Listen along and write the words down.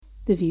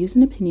The views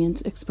and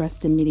opinions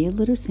expressed in Media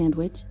Litter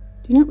Sandwich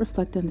do not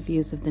reflect on the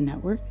views of the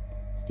network,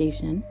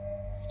 station,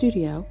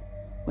 studio,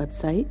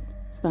 website,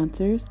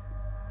 sponsors,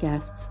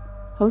 guests,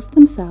 hosts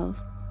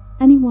themselves,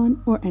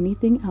 anyone or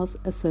anything else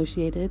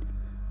associated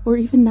or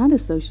even not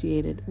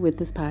associated with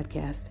this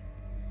podcast.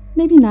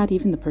 Maybe not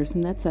even the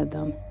person that said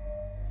them.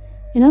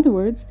 In other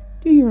words,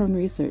 do your own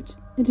research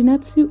and do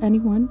not sue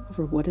anyone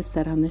over what is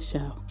said on this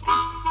show.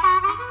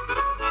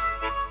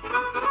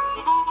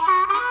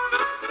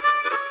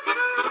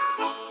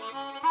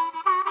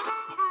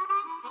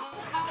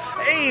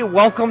 Hey,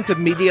 welcome to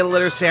Media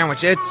Litter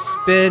Sandwich. It's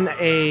been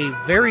a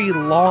very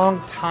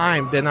long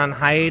time, been on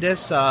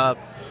hiatus.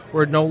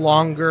 We're no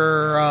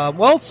longer,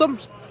 some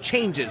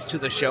changes to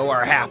the show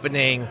are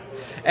happening.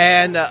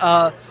 And,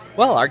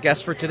 our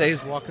guest for today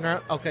is walking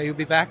around. Okay, you'll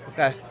be back?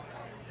 Okay.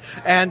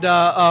 And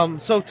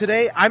so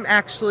today I'm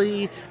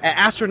actually at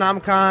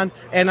Astronomicon,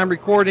 and I'm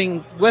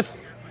recording with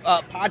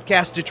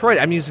Podcast Detroit.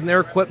 I'm using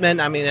their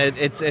equipment. I mean,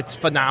 it's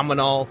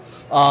phenomenal.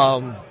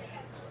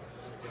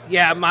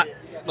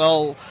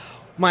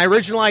 My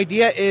original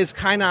idea is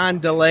kind of on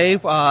delay.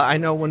 I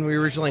know when we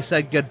originally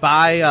said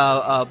goodbye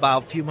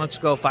about a few months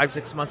ago,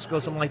 5-6 months ago,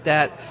 something like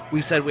that,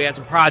 we said we had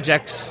some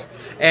projects,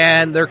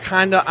 and they're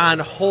kind of on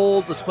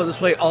hold. Let's put it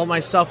this way, all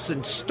my stuff's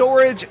in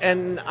storage,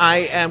 and I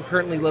am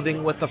currently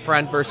living with a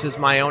friend versus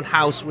my own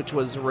house, which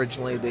was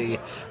originally the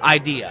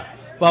idea.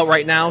 But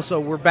right now,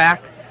 so we're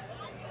back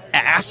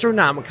at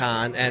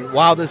Astronomicon, and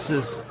wow, this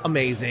is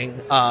amazing,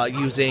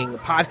 using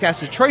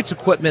Podcast Detroit's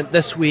equipment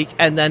this week,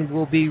 and then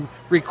we'll be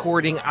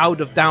recording out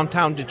of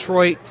downtown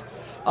Detroit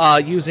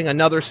using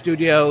another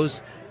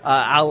studio's.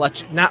 I'll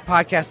let you, not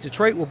Podcast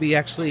Detroit, will be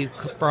actually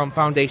from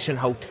Foundation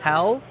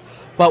Hotel,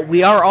 but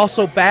we are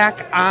also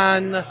back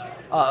on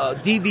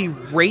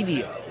DV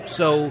Radio,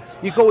 so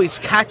you can always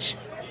catch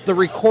the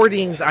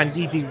recordings on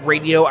DV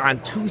Radio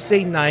on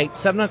Tuesday night,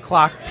 7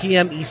 o'clock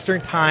p.m.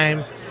 Eastern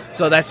Time.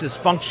 So that's this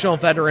Functional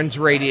Veterans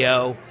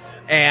Radio,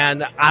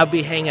 and I'll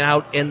be hanging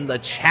out in the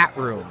chat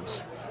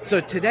rooms. So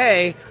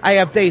today, I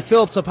have Dave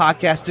Phillips of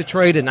Podcast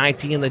Detroit and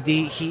IT in the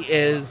D. He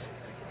is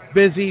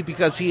busy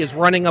because he is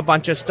running a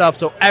bunch of stuff,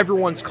 so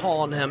everyone's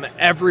calling him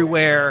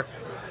everywhere.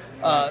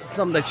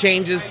 Some of the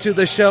changes to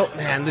the show,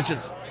 man, there's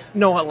just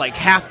like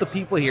half the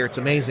people here. It's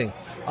amazing.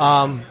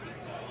 Some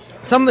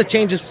of the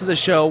changes to the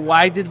show,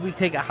 why did we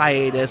take a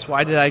hiatus?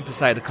 Why did I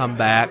decide to come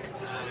back?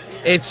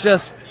 It's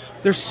just,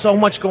 there's so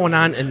much going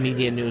on in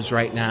media news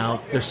right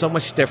now. There's so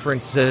much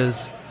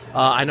differences.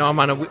 I know I'm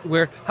on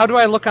a how do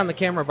I look on the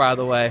camera, by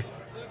the way?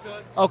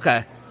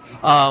 Okay.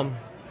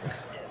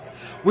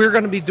 We're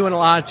going to be doing a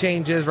lot of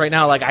changes right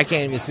now. Like, I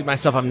can't even see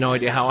myself. I have no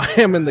idea how I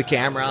am in the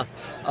camera.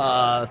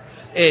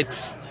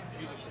 It's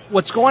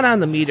what's going on in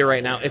the media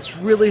right now. It's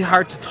really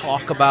hard to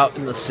talk about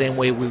in the same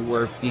way we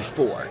were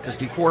before. Because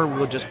before,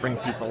 we would just bring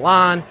people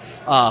on,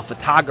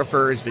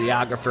 photographers,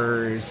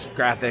 videographers,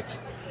 graphics.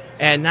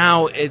 And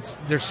now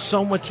there's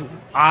so much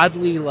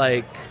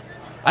oddly,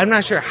 I'm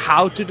not sure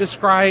how to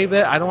describe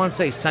it. I don't want to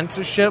say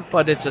censorship,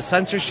 but it's a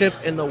censorship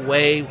in the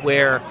way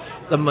where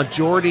the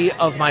majority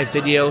of my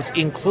videos,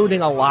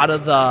 including a lot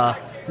of the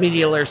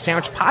Media Litter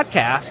Sandwich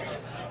podcasts,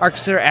 are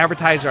considered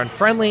advertiser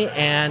unfriendly.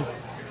 And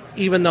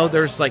even though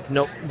there's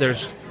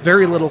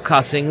very little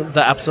cussing,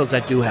 the episodes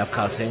that do have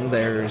cussing,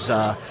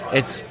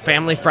 it's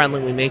family friendly.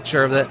 We make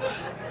sure of it.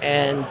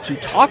 And to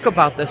talk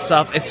about this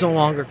stuff, it's no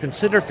longer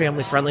considered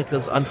family-friendly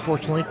because,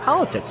 unfortunately,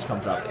 politics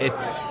comes up.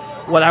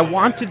 What I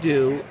want to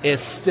do is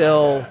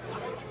still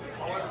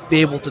be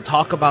able to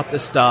talk about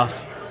this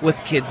stuff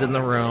with kids in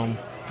the room,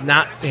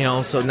 not be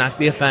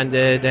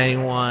offended,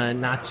 anyone,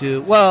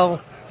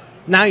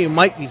 now you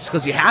might be, just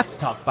because you have to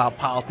talk about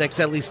politics,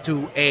 at least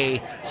to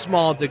a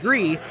small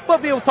degree,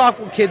 but be able to talk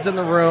with kids in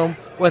the room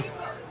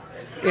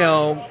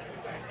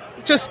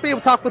just be able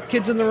to talk with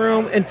kids in the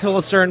room until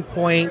a certain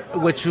point,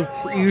 which will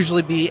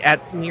usually be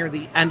at near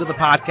the end of the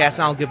podcast,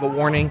 and I'll give a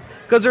warning,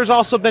 because there's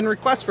also been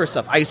requests for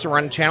stuff. I used to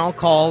run a channel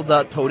called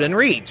Toad and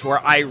Reads, where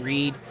I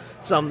read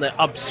some of the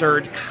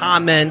absurd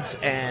comments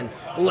and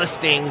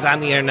listings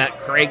on the internet,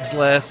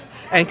 Craigslist,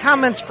 and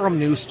comments from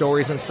news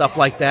stories and stuff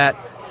like that,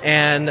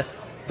 and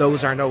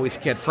those aren't always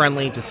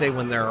kid-friendly to say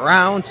when they're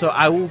around, so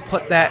I will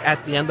put that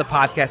at the end of the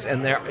podcast,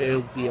 and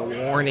it'll be a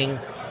warning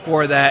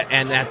for that,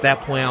 and at that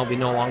point I'll be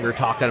no longer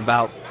talking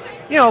about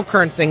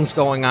current things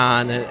going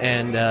on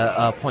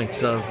and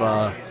points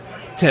of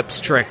tips,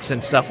 tricks,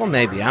 and stuff. Well,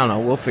 maybe, I don't know,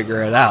 we'll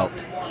figure it out.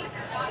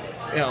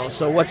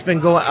 So what's been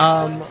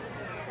going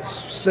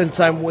since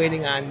I'm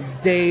waiting on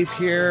Dave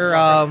here,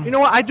 you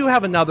know what, I do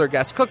have another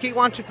guest. Cookie,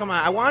 why don't you come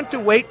on? I wanted to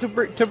wait to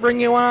bring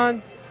you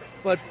on,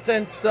 but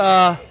since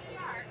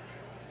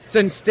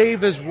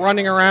Dave is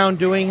running around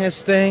doing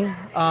his thing,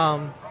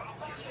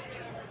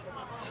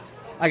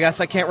 I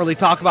guess I can't really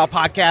talk about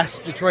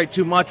Podcast Detroit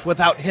too much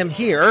without him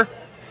here,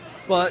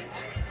 but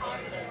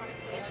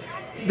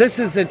this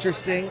is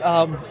interesting.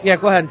 Go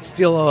ahead and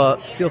steal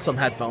some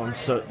headphones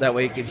so that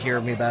way you can hear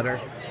me better.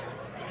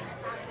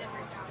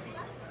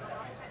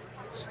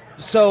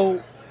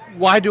 So,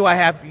 why do I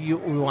have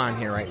you on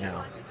here right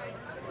now?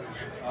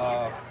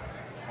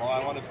 Well,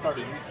 I want to start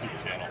a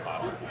YouTube channel,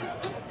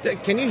 possibly.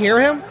 Can you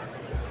hear him?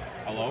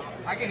 Hello?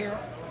 I can hear him.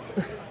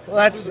 Well,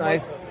 that's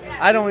nice.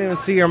 I don't even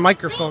see your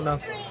microphone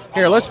now.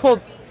 Here, let's pull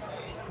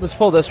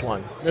this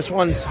one. This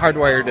one's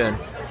hardwired in.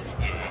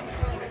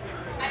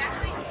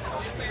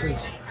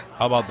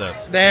 How about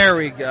this? There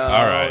we go.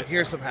 All right.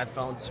 Here's some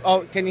headphones.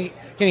 Oh, can you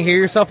hear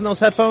yourself in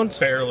those headphones?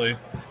 Barely.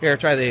 Here,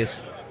 try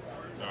these.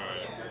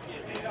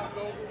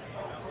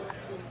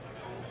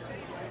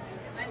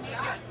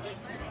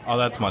 Oh,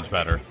 that's much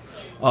better.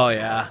 Oh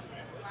yeah.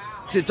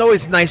 It's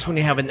always nice when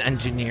you have an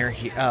engineer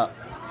here.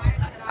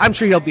 I'm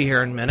sure he'll be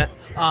here in a minute.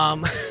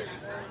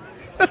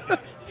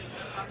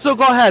 So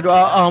go ahead.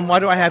 Why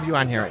do I have you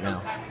on here right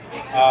now?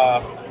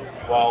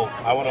 Well,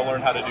 I want to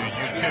learn how to do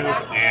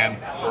YouTube and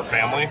for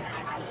family.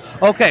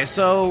 Okay,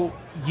 so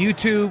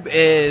YouTube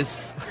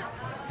is...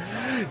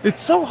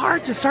 It's so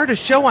hard to start a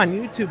show on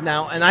YouTube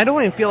now, and I don't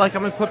even feel like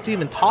I'm equipped to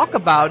even talk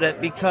about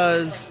it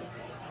because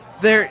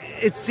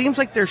it seems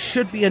like there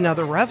should be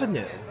another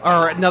revenue,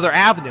 or another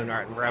avenue,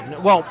 not revenue.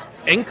 Well,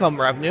 income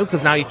revenue,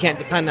 because now you can't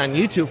depend on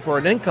YouTube for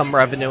an income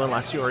revenue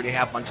unless you already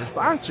have a bunch of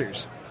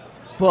sponsors.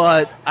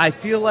 But I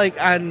feel like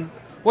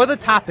what are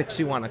the topics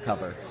you want to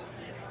cover?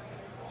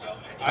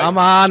 Come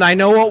on, I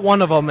know what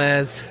one of them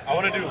is. I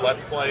want to do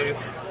Let's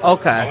Plays.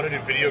 Okay. I want to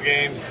do video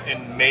games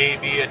and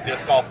maybe a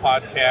disc golf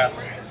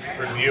podcast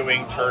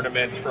reviewing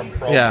tournaments from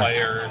pro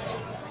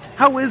players.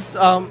 How is,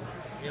 I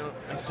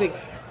think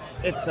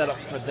it's set up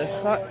for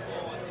this side.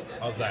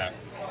 How's that?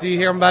 Do you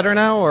hear them better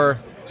now, or?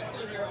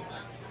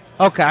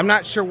 Okay, I'm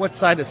not sure what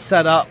side is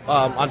set up.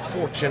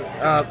 Unfortunately,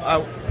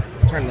 I'll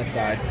turn this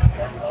side.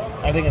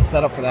 I think it's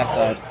set up for that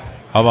side.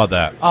 How about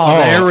that? Oh,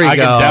 there we go. I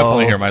can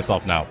definitely hear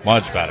myself now.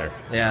 Much better.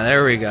 Yeah,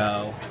 there we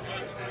go.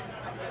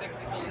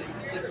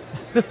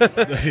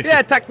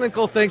 Yeah,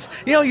 technical things.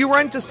 You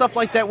run into stuff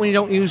like that when you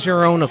don't use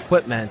your own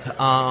equipment.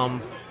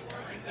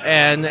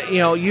 And,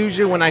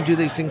 usually when I do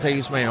these things, I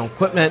use my own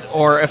equipment,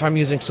 or if I'm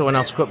using someone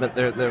else's equipment,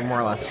 they're more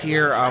or less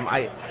here.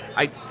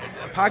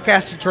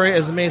 Podcast Detroit,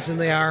 as amazing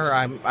they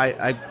are,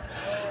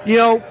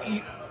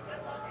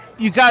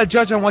 you got to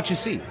judge on what you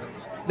see.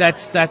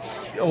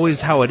 That's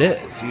always how it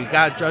is. You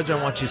got to judge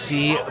on what you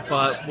see,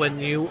 but when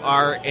you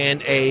are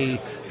in a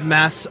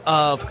mess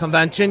of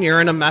convention, you're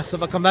in a mess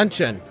of a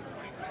convention.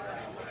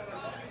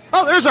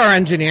 Oh, there's our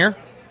engineer.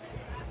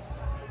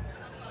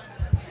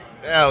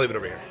 Yeah, I'll leave it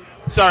over here.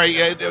 Sorry,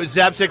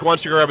 Zapsic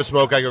wants to go grab a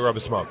smoke, I go grab a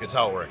smoke. It's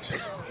how it works.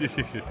 You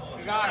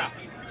got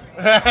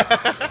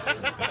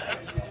it.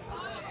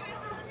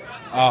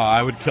 Oh,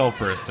 I would kill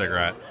for a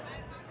cigarette.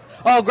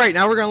 Oh, great.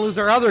 Now we're going to lose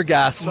our other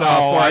guest for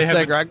a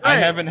cigarette. I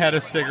haven't had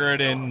a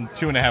cigarette in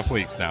 2.5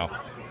 weeks now.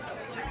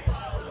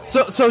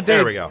 So Dave,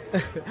 there we go.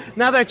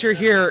 Now that you're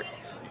here,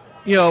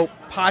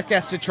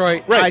 Podcast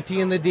Detroit, right. IT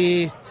in the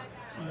D,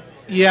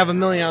 you have a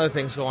million other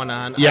things going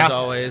on, as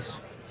always.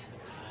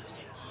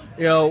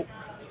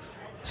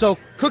 So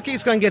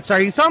Cookie's going to get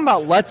started. He's talking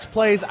about Let's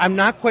Plays. I'm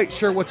not quite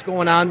sure what's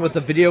going on with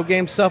the video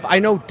game stuff. I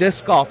know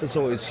disc golf is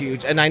always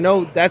huge, and I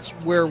know that's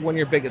where one of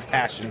your biggest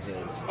passions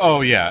is.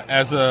 Oh, yeah.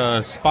 As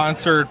a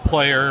sponsored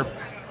player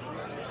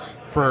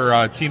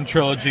for Team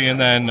Trilogy, and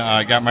then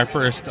got my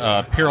first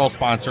Pyrrol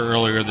sponsor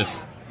earlier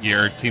this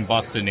year, Team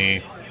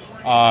Bustany,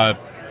 I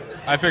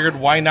figured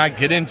why not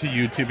get into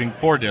YouTubing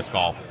for disc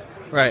golf?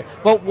 Right.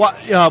 But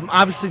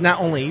obviously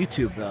not only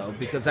YouTube, though,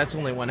 because that's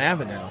only one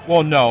avenue.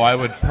 Well, no, I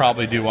would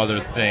probably do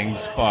other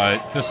things,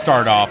 but to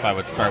start off, I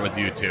would start with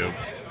YouTube.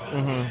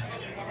 Mm-hmm.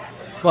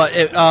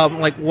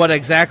 But, what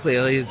exactly?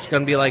 Is it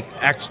going to be like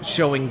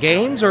showing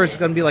games, or is it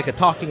going to be like a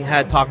talking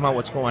head talking about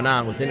what's going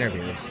on with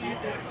interviews?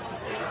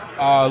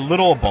 A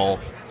little of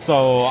both.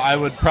 So I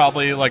would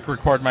probably,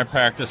 record my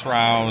practice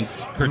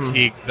rounds,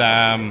 critique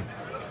them,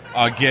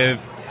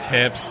 give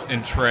tips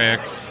and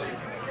tricks,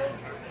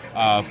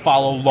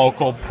 follow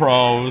local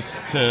pros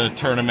to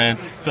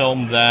tournaments,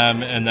 film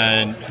them, and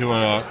then do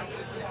a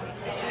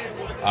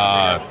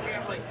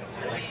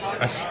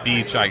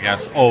speech, I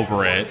guess,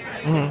 over it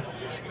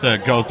to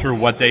go through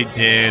what they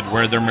did,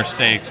 where their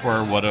mistakes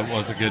were, what it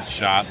was a good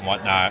shot, and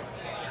whatnot.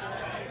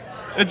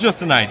 It's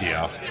just an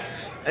idea.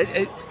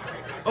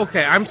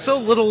 Okay, I'm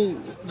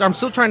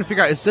still trying to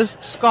figure out, is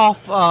disc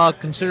golf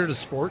considered a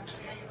sport?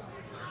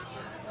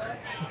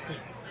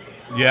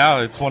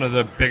 Yeah, it's one of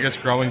the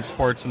biggest growing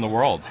sports in the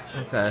world.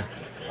 Okay.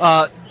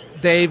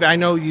 Dave, I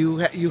know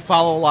you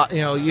follow a lot,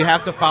 you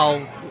have to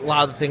follow a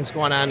lot of the things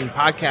going on in the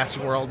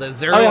podcasting world.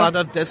 Is there a lot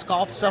of disc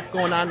golf stuff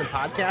going on in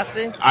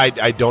podcasting?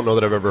 I don't know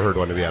that I've ever heard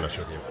one, to be honest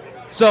with you.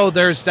 So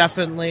there's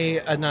definitely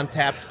an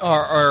untapped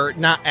or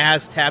not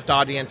as tapped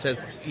audience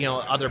as,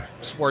 other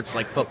sports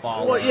like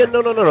football. Well, yeah,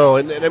 no.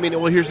 And I mean,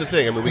 here's the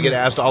thing. I mean, we get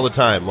asked all the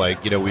time,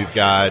 we've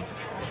got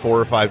 4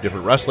 or 5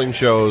 different wrestling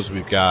shows.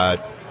 We've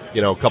got,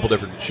 a couple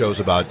different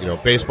shows about,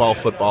 baseball,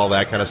 football,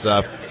 that kind of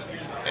stuff.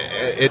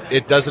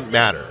 It doesn't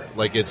matter.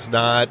 It's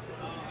not,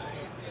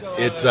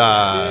 it's,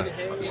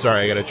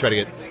 sorry, I got to try to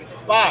get,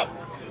 Bob.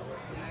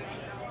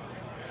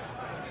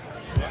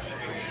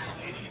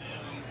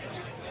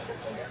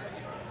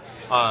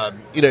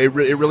 It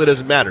really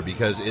doesn't matter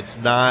because it's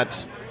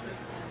not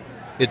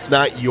it's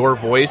not your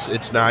voice,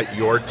 it's not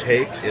your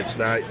take, it's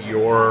not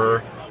your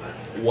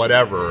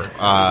whatever.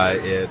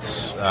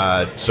 It's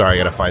sorry, I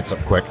gotta find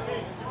something quick.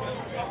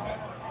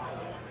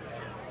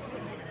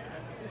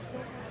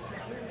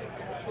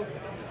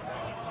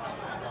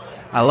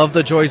 I love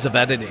the joys of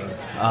editing.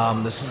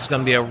 This is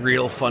going to be a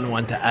real fun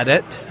one to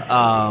edit,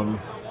 and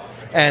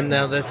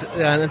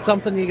it's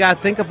something you got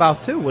to think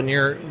about too when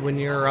you're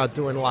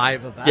doing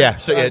live events. Yeah,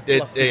 so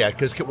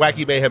because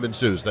wacky mayhem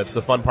ensues. That's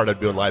the fun part of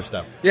doing live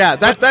stuff. Yeah,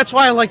 that's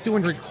why I like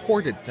doing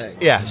recorded things.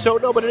 Yeah, so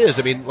no, but it is.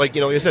 I mean, like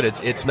I said,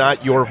 it's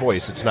not your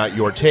voice, it's not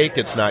your take,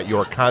 it's not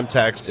your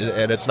context,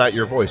 and it's not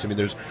your voice. I mean,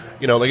 there's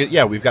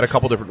we've got a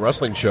couple different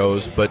wrestling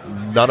shows, but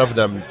none of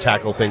them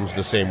tackle things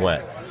the same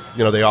way.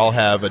 They all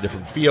have a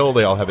different feel.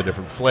 They all have a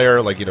different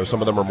flair. Like,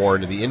 some of them are more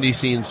into the indie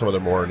scene. Some of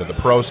them are more into the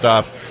pro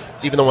stuff.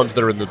 Even the ones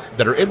that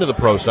are into the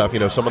pro stuff,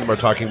 some of them are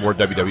talking more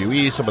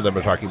WWE. Some of them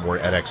are talking more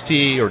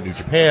NXT or New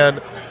Japan.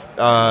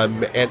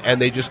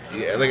 And they just,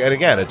 and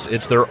again,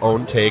 it's their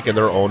own take and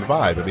their own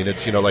vibe. I mean,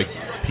 it's, like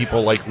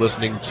people like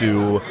listening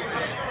to,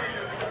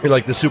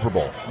 like the Super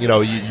Bowl.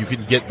 You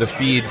can get the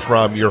feed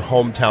from your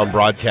hometown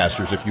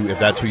broadcasters if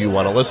that's who you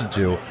want to listen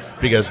to,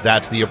 because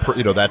that's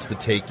the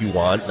take you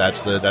want,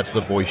 that's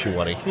the voice you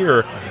want to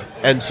hear.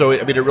 And so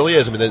I mean, it really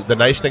is. I mean, the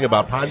nice thing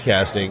about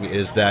podcasting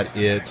is that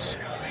it's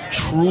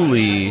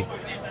truly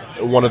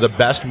one of the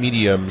best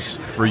mediums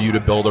for you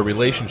to build a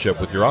relationship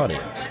with your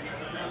audience.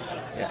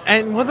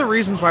 And one of the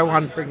reasons why I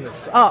wanted to bring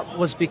this up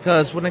was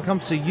because when it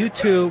comes to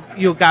YouTube,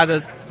 you got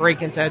to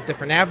break into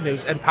different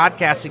avenues, and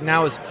podcasting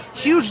now is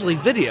hugely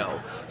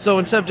video. So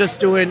instead of just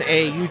doing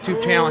a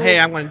YouTube channel, hey,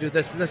 I'm going to do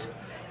this and this,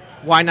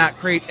 why not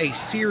create a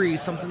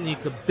series, something you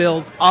could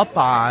build up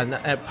on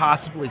and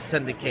possibly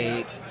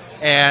syndicate,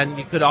 and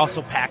you could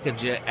also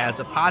package it as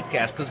a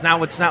podcast, because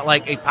now it's not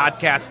like a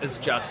podcast is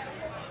just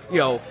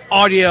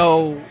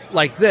audio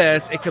like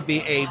this. It could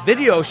be a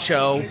video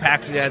show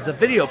packaged as a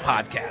video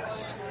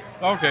podcast.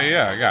 Okay,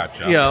 yeah, I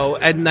gotcha.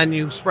 And then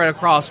you spread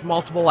across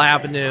multiple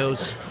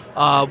avenues.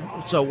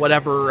 So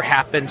whatever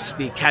happens to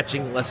be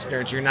catching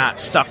listeners, you're not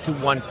stuck to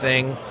one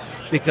thing,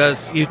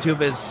 because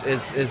YouTube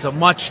is a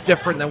much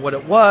different than what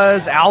it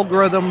was.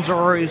 Algorithms are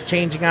always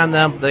changing on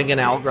them. But then again,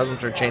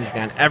 algorithms are changing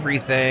on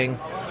everything.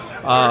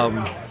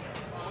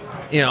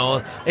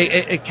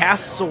 It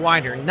casts a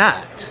wider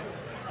net.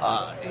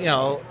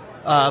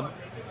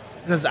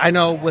 Because I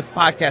know with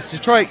Podcast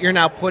Detroit, you're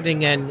now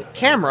putting in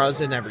cameras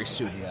in every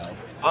studio.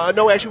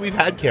 No, actually, we've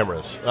had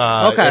cameras.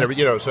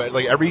 Okay. So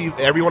like every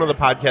one of the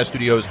podcast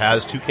studios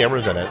has 2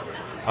 cameras in it.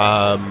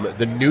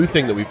 The new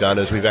thing that we've done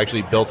is we've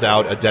actually built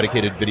out a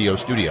dedicated video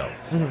studio.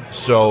 Mm-hmm.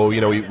 So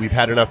we've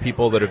had enough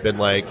people that have been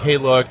like, hey,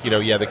 look,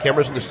 the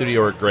cameras in the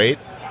studio are great,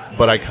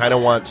 but I kind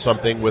of want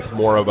something with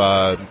more of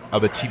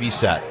a TV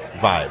set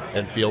vibe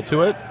and feel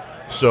to it.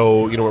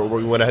 So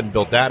we went ahead and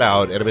built that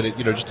out. And I mean,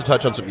 just to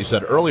touch on something you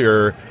said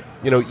earlier.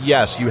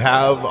 Yes, you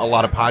have a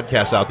lot of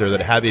podcasts out there that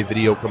have a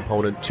video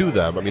component to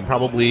them. I mean,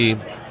 probably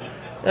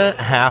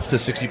half to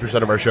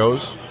 60% of our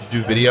shows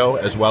do video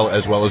as well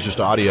as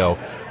just audio.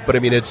 But I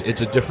mean, it's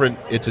a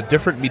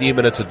different medium,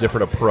 and it's a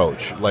different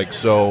approach. Like,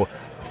 so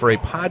for a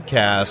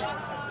podcast,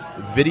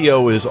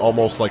 video is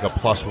almost like a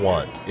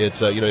 +1.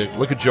 It's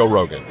look at Joe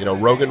Rogan.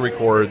 Rogan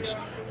records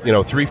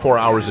 3-4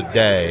 hours a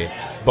day,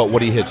 but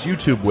what he hits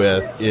YouTube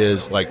with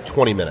is like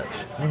 20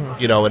 minutes.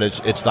 Mm-hmm. And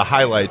it's the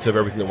highlights of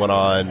everything that went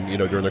on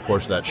during the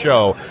course of that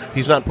show.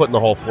 He's not putting the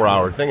whole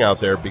 4-hour thing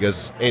out there,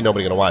 because ain't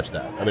nobody going to watch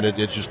that. I mean,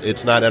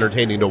 it's not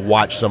entertaining to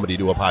watch somebody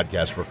do a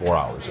podcast for 4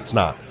 hours. It's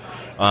not.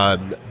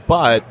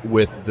 But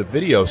with the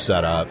video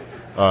setup,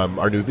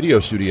 our new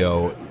video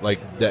studio,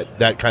 like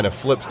that kind of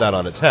flips that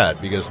on its head,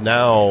 because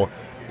now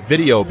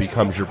video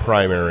becomes your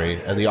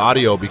primary and the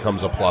audio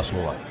becomes a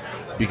 +1.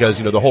 Because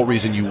the whole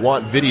reason you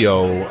want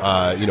video,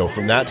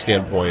 from that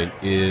standpoint,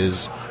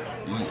 is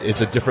it's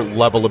a different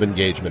level of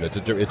engagement. It's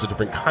a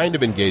different kind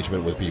of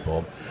engagement with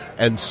people,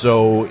 and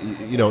so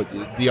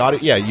the audio.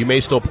 Yeah, you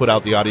may still put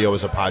out the audio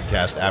as a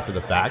podcast after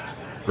the fact.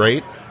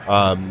 Great,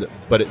 but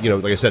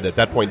like I said, at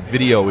that point,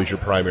 video is your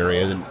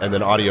primary, and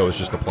then audio is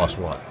just a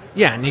 +1.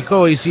 Yeah, and you can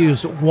always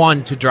use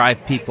one to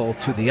drive people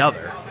to the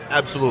other.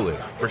 Absolutely,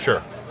 for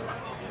sure.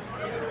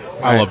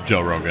 I love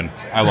Joe Rogan.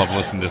 I love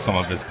listening to some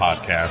of his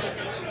podcasts.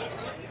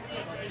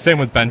 Same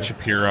with Ben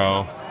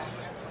Shapiro.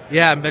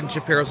 Yeah, and Ben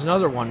Shapiro's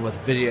another one with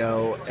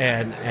video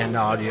and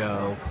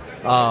audio.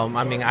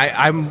 I mean,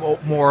 I'm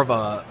more of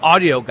a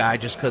audio guy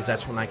just because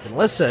that's when I can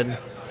listen.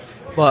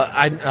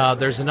 But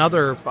there's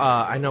another,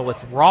 I know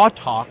with Raw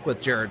Talk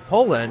with Jared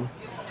Polin,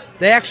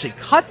 they actually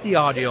cut the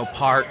audio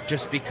part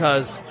just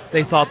because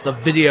they thought the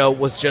video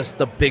was just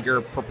the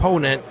bigger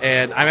proponent.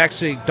 And I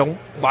actually don't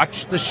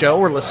watch the show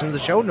or listen to the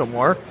show no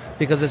more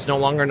because it's no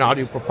longer an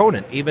audio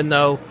proponent, even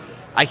though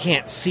I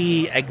can't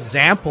see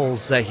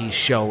examples that he's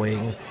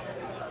showing.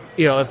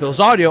 If it was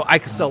audio, I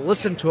can still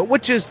listen to it,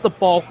 which is the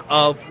bulk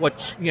of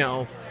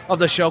of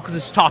the show, because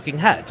it's talking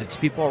heads. It's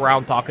people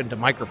around talking to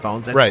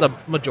microphones. That's right. The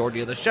majority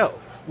of the show.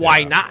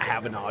 Why not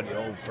have an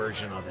audio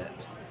version of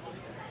it?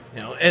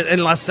 You know,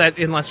 unless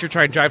you're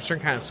trying to drive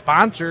certain kind of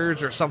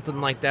sponsors or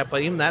something like that.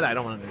 But even that, I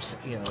don't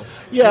understand. You know,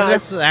 Yeah,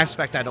 that's the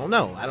aspect I don't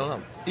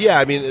know. Yeah,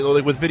 I mean,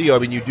 like with video, I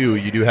mean, you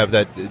do have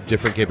that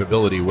different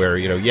capability where,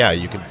 you know, yeah,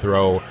 you can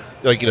throw,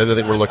 like, you know, the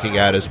thing we're looking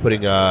at is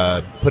putting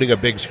a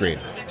big screen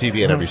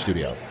TV in every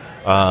studio.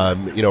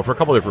 You know, for a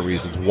couple different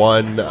reasons.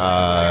 One, you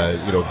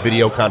know,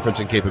 video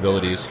conferencing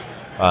capabilities.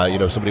 You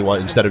know,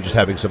 instead of just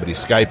having somebody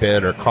Skype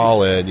in or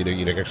call in, you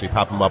know, actually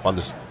pop them up on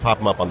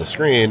the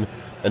screen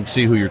and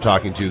see who you're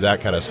talking to, that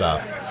kind of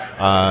stuff.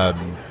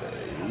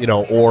 You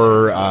know,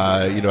 or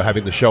you know,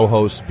 having the show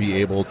host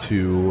be able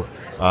to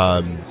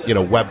you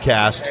know,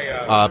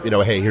 webcast. You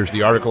know, hey, here's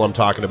the article I'm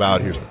talking about.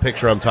 Here's the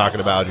picture I'm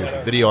talking about. Here's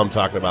the video I'm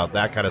talking about.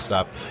 That kind of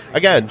stuff.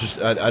 Again, just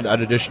an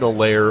additional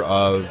layer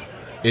of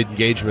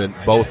engagement,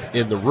 both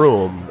in the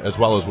room as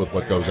well as with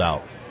what goes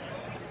out.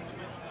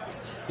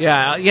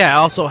 Yeah. It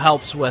also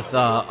helps with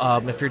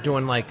if you're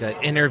doing like an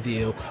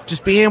interview,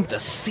 just being able to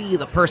see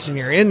the person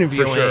you're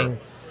interviewing. For sure.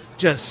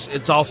 Just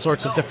it's all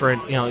sorts of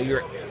different. You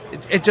know,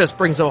 it just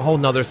brings a whole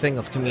nother thing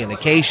of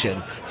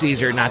communication. It's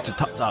easier not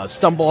to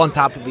stumble on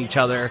top of each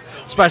other,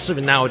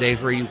 especially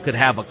nowadays where you could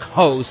have a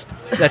host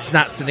that's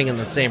not sitting in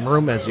the same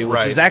room as you, which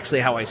Right. is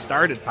actually how I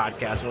started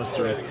podcasting, was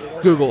through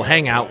Google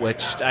Hangout,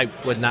 which I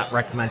would not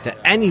recommend to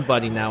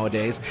anybody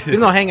nowadays,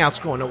 even though Hangout's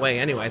going away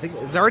anyway. I think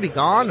it's already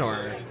gone,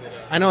 or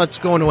I know it's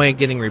going away and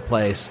getting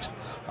replaced.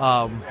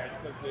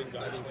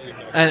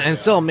 And it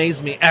still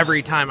amazes me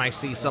every time I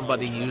see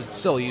somebody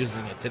still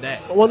using it today.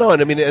 Well, no,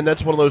 and I mean, and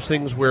that's one of those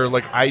things where,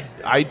 like,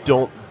 I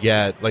don't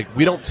get, like,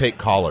 we don't take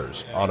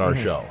callers on our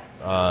show.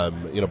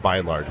 You know, by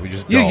and large, we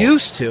just You don't.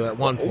 used to at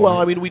one point. Well,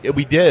 I mean, we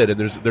did, and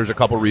there's a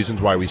couple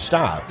reasons why we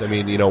stopped. I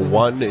mean, you know,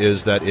 one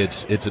is that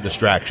it's a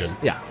distraction.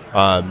 Yeah.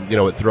 You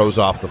know, it throws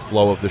off the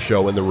flow of the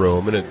show in the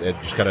room, and it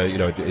just kind of, you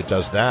know, it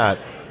does that.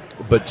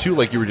 But two,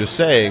 like you were just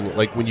saying,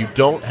 like when you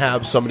don't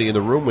have somebody in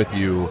the room with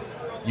you,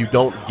 you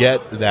don't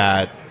get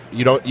that.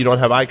 You don't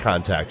have eye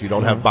contact. You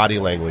don't have body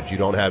language. You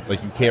don't have,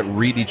 like, you can't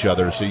read each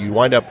other. So you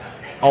wind up,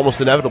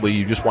 almost inevitably,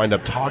 you just wind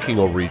up talking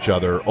over each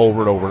other over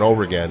and over and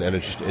over again, and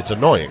it's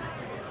annoying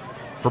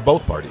for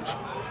both parties.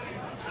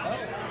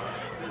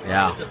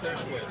 Yeah.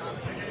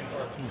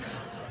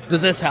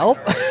 Does this help?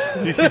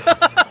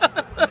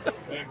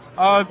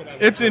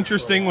 It's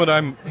interesting what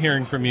I'm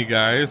hearing from you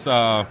guys.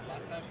 Yeah.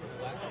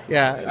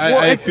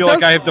 I feel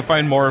like I have to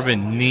find more of a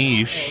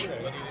niche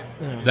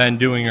than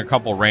doing a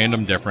couple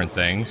random different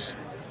things.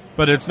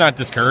 But it's not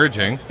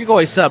discouraging. You can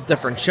always set up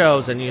different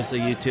shows and use the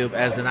YouTube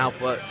as an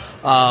output.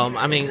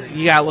 I mean,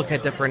 you gotta look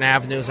at different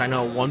avenues. I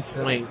know at one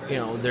point, you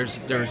know, there's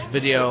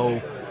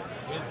video.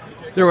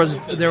 There was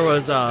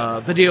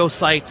video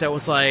sites that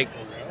was like,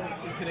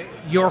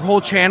 your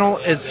whole channel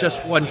is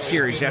just one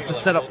series. You have to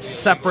set up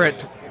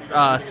separate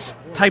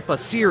type of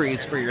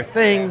series for your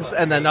things,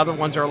 and then other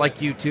ones are like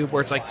YouTube,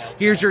 where it's like,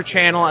 here's your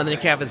channel, and then you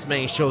can have as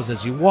many shows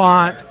as you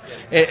want.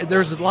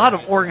 There's a lot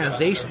of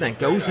organization that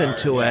goes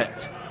into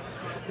it.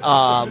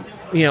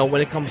 You know,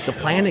 when it comes to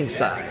planning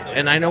side.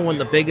 And I know one of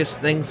the biggest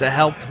things that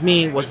helped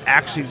me was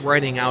actually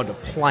writing out a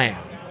plan.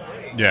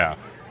 Yeah.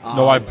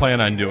 No, I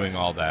plan on doing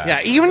all that. Yeah,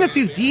 even if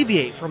you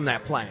deviate from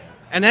that plan.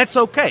 And that's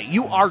okay.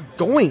 You are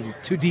going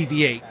to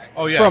deviate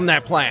from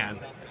that plan.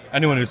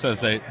 Anyone who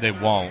says they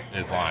won't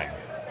is lying.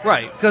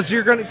 Right, because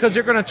you're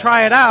gonna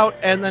try it out,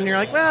 and then you're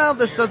like, well,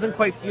 this doesn't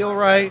quite feel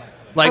right.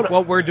 Like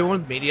what we're doing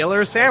with Media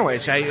Liter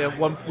Sandwich.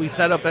 We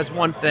set up as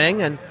one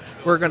thing, and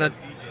we're going to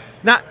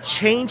not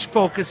change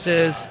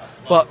focuses,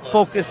 but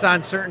focus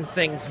on certain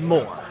things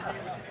more.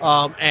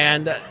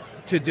 And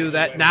to do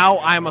that, now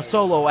I'm a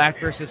solo act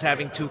versus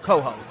having two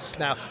co-hosts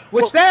now,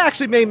 which that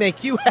actually may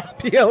make you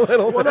happy a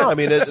little bit. Well, no, I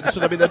mean,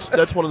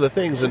 that's one of the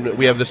things, and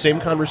we have the same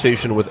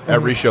conversation with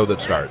every show that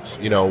starts.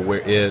 You know,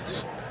 where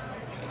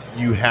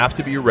you have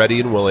to be ready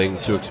and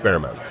willing to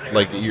experiment.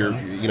 Like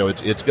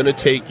it's going to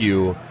take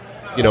you.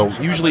 You know,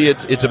 usually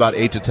it's about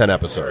 8 to 10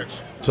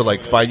 episodes to,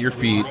 like, find your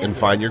feet and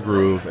find your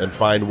groove and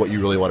find what you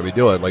really want to be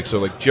doing. Like, so,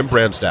 like, Jim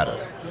Brandstatter,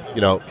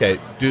 you know, okay,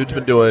 dude's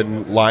been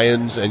doing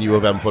Lions and U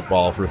of M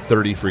football for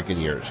 30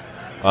 freaking years.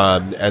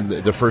 And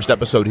the first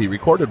episode he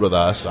recorded with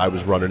us, I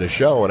was running a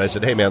show, and I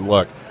said, hey, man,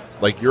 look,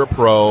 like, you're a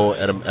pro,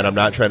 and I'm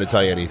not trying to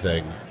tell you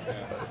anything,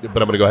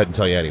 but I'm going to go ahead and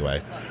tell you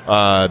anyway.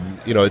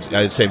 You know, it's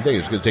the same thing.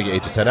 It's going to take you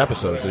 8 to 10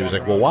 episodes. And he was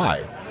like, well,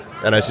 why?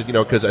 And I said, you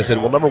know, because I said,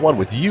 well, number one,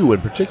 with you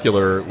in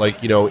particular,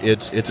 like, you know,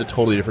 it's a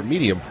totally different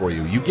medium for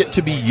you. You get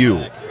to be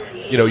you.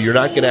 You know, you're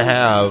not going to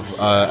have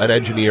an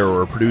engineer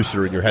or a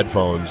producer in your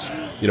headphones,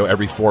 you know,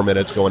 every 4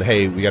 minutes going,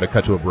 hey, we got to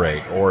cut to a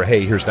break, or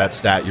hey, here's that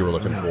stat you were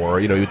looking for.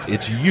 You know,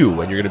 it's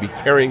you, and you're going to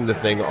be carrying the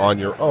thing on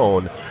your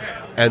own.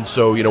 And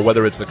so, you know,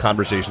 whether it's the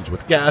conversations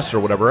with guests or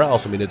whatever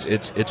else, I mean,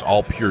 it's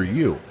all pure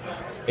you.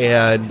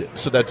 And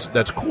so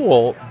that's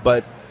cool,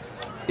 but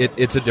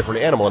it's a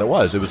different animal, and it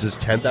was his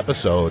 10th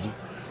episode.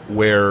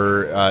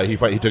 Where he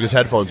took his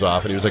headphones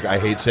off and he was like, I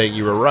hate saying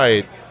you were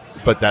right,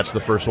 but that's the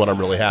first one I'm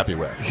really happy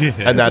with.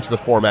 And that's the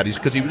format.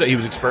 Because he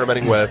was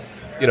experimenting with,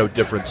 you know,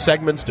 different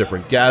segments,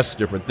 different guests,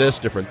 different this,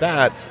 different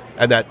that.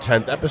 And that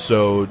 10th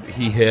episode,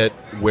 he hit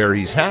where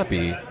he's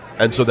happy.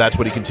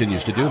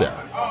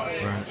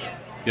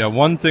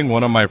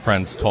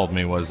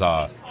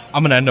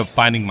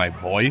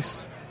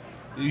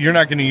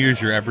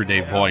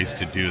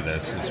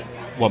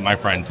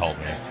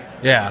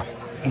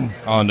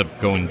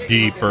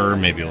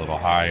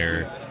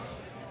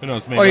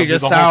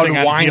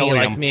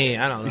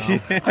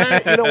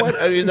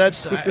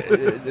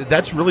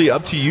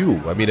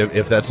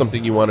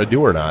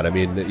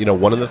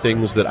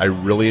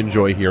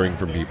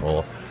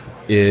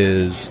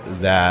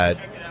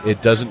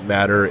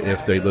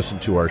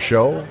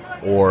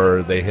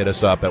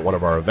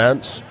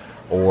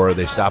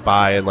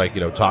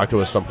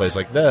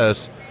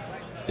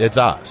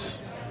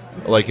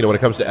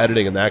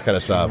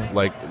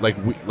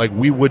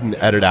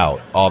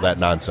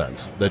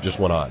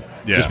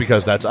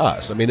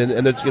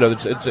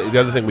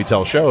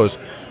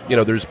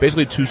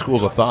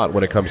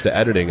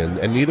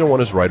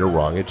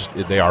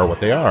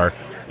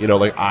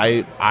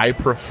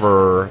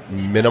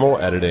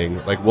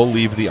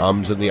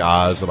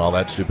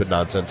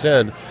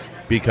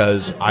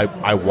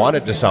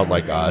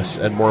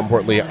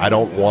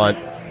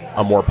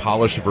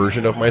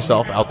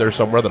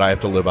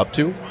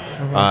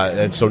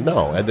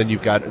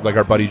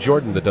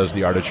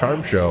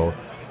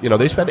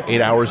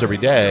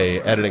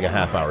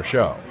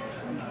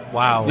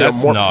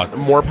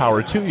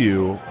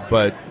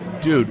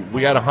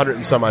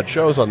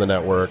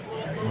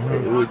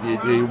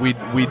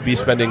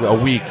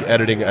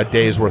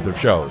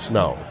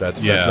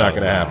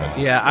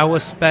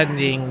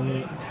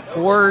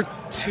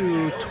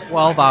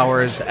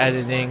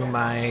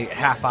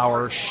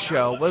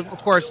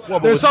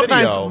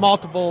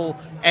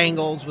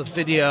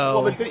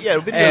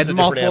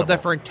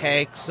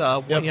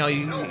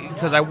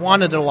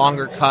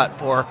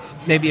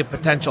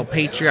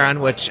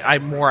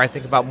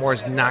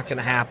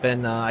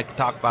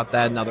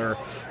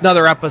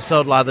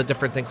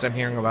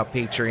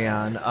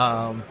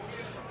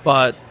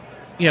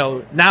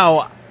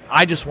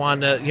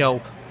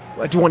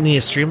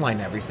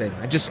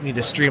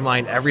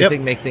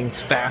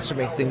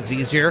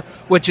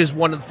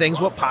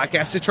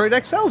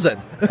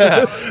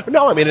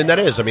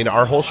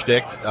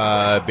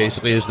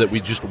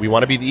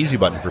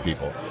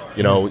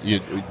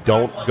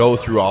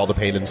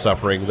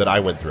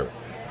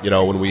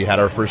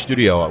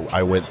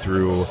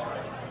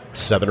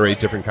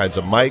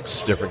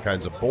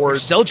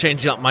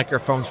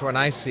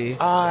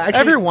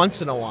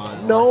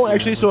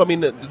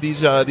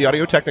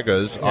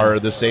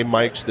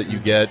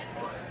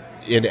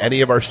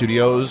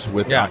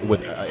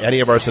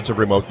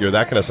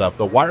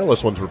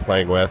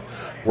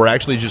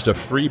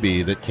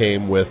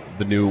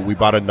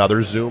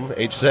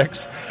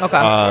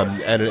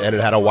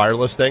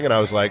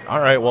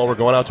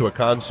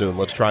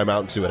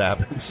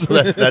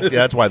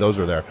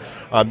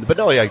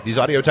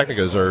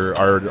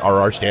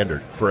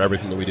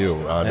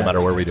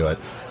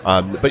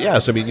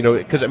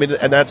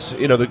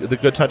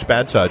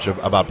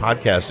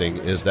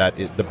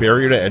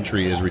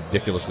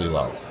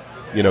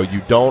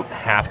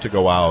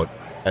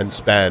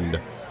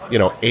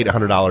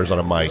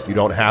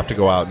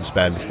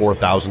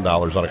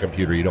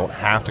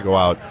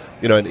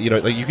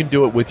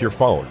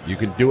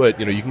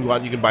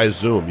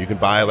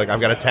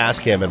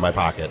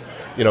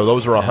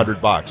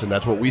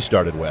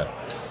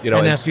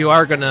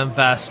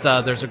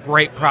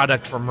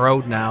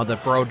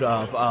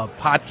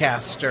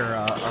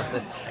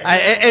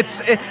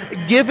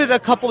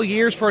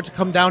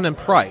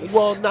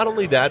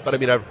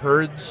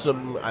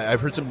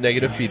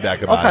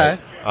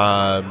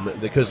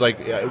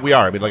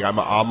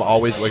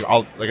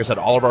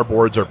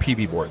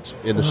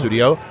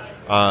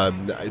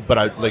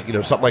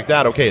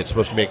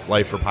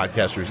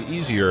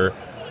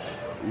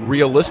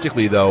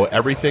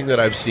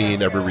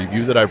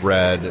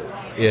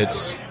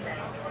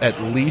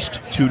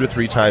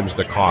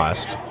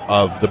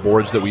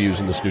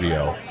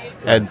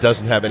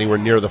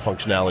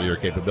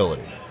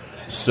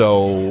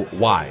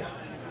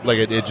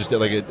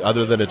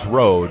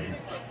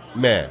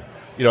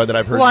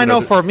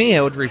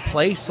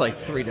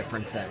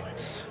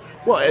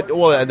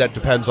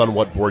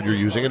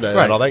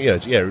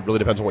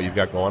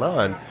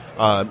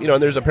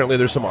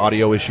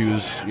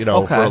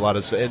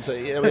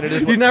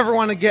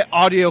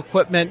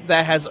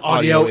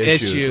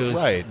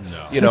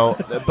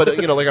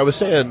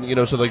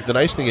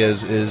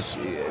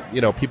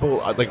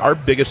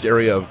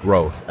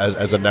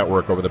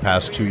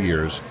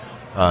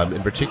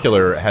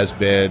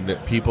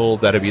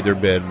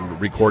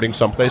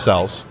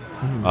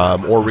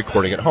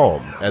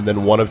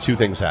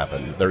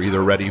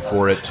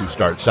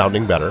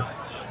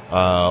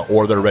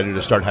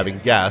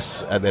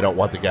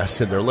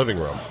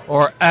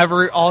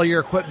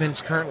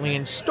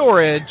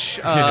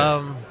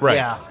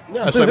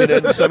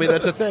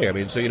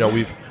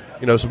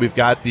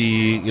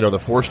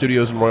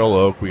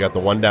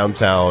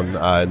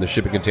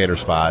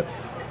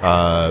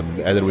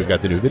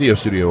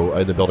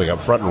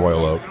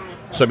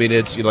 So, I mean,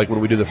 it's like when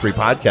we do the free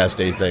podcast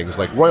day things,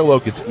 like Royal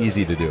Oak, it's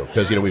easy to do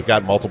because, we've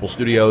got multiple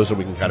studios and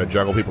we can kind of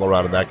juggle people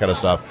around and that kind of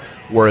stuff.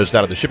 Whereas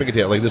down at the shipping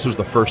container, like this was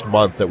the first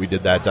month that we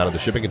did that down at the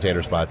shipping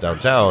container spot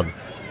downtown,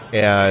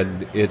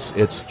 and it's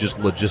just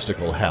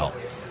logistical hell.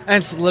 And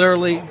it's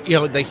literally,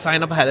 they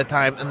sign up ahead of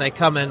time and they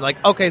come in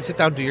like, okay, sit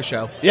down, do your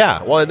show.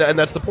 Yeah, well, and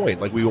that's the point.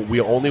 Like, we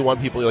only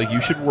want people, like,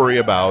 you should worry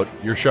about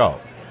your show.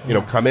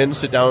 Come in,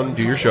 sit down,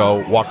 do your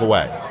show, walk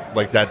away.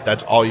 Like,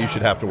 that's all you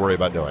should have to worry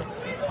about doing.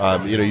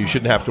 You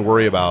shouldn't have to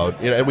worry about,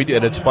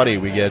 and it's funny,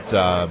 we get,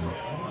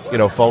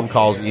 phone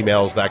calls,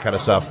 emails, that kind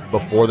of stuff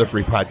before the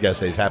free podcast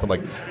days happen.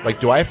 Like,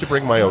 do I have to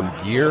bring my own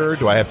gear?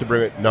 Do I have to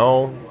bring it?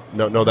 No,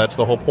 that's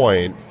the whole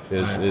point,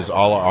 is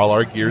all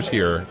our gear's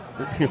here.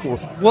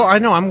 Well, I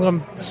know I'm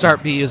going to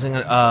start be using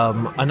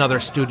another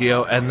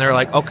studio, and they're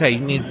like, okay, you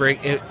need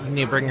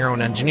to bring your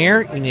own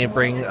engineer, you need to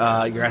bring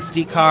your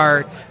SD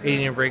card, you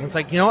need to bring. It's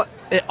like, what?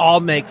 It all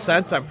makes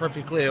sense. I'm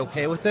perfectly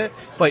okay with it,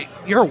 but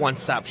you're a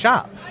one-stop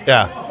shop.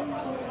 Yeah.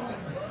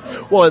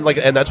 Well,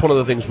 and that's one of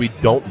the things we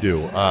don't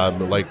do. We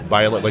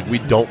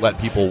don't let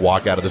people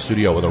walk out of the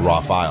studio with a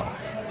raw file.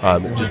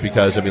 Just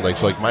because,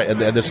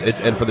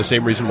 and for the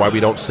same reason why we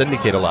don't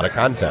syndicate a lot of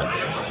content.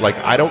 Like,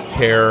 I don't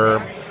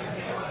care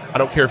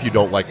if you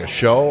don't like a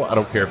show. I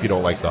don't care if you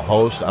don't like the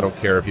host. I don't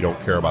care if you don't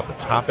care about the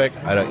topic.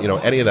 I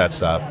don't, any of that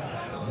stuff.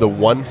 The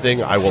one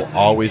thing I will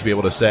always be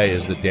able to say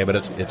is that, damn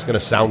it, it's going to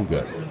sound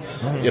good.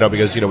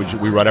 Because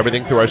we run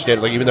everything through our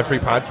standard, like even the free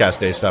podcast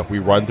day stuff, we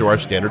run through our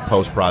standard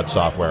post-prod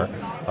software,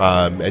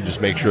 and just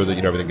make sure that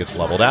everything gets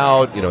leveled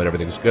out, and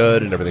everything's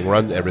good, and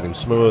everything's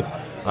smooth,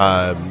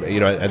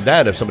 and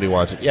then if somebody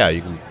wants it,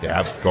 you can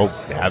go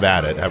have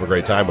at it, have a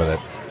great time with it.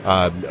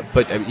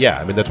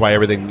 That's why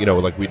everything,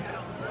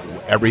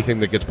 everything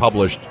that gets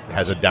published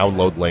has a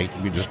download link.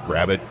 You can just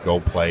grab it, go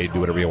play,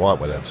 do whatever you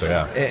want with it. So,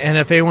 yeah. And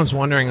if anyone's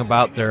wondering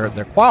about their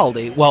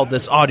quality, well,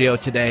 this audio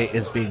today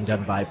is being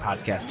done by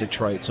Podcast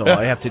Detroit. So all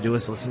I have to do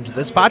is listen to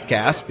this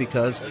podcast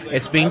because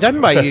it's being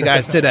done by you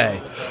guys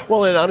today.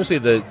 Well, and honestly,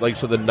 the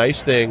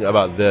nice thing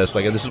about this,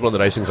 and this is one of the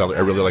nice things I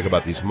really like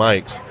about these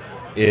mics,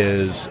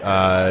 is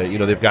they're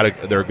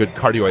a good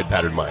cardioid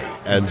pattern mic,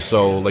 and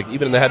so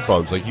even in the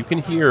headphones, you can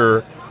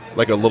hear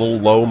like a little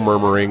low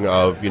murmuring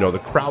of the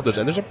crowd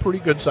and there's a pretty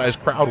good sized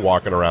crowd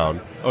walking around.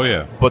 Oh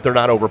yeah, but they're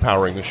not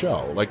overpowering the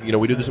show.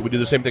 We do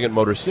the same thing at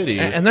Motor City,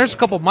 and there's a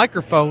couple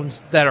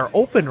microphones that are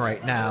open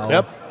right now.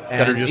 Yep. And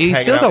that are just you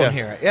still out. don't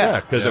hear it. Yeah,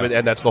 because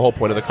and that's the whole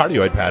point of the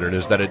cardioid pattern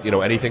is that it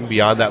anything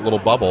beyond that little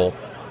bubble,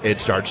 it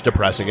starts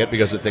depressing it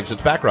because it thinks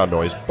it's background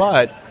noise.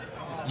 But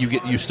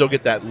you still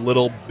get that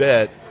little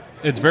bit.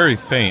 It's very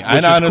faint.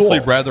 I'd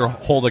honestly rather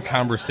hold a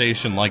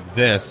conversation like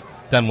this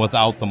than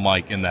without the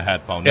mic in the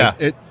headphone.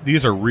 Yeah.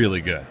 These are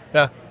really good.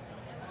 Yeah.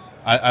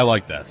 I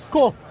like this.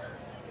 Cool.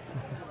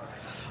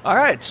 All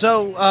right.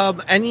 So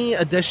any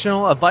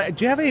additional advice?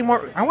 Do you have any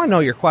more? I want to know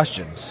your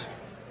questions.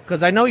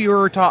 Because I know you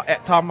were talking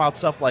about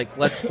stuff like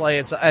Let's Play,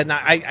 and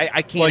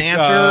I can't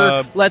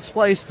answer Let's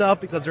Play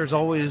stuff because there's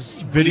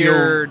always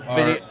video.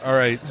 All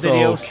right.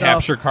 Video so stuff.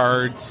 Capture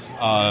cards,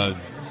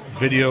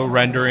 video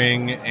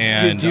rendering,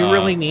 and do you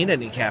really need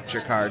any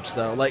capture cards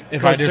though?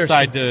 If I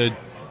decide to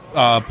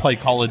play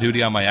Call of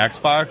Duty on my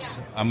Xbox,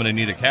 I'm going to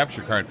need a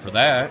capture card for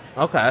that.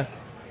 Okay.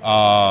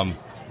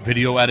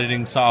 Video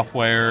editing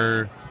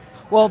software.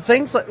 Well,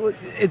 things like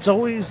it's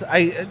always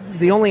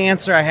the only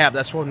answer I have.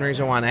 That's one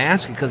reason I want to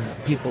ask because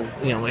people,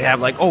 we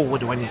have what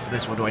do I need for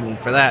this? What do I need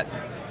for that?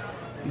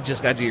 You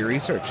just got to do your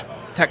research.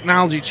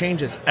 Technology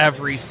changes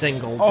every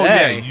single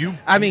day.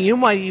 Yeah, you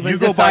might even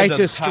decide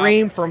to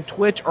stream from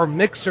Twitch or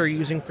Mixer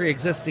using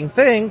pre-existing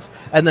things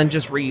and then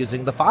just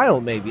reusing the file.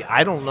 Maybe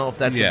I don't know if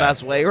that's the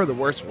best way or the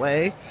worst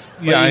way.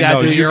 Yeah, you got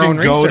to do your own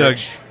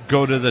research.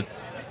 Go to the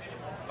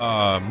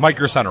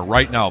Micro Center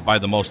right now. Buy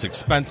the most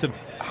expensive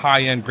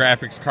high-end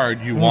graphics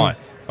card you want.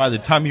 By the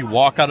time you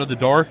walk out of the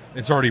door,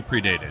 it's already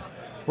predated.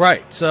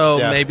 Right. So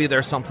maybe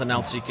there's something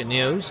else you can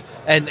use,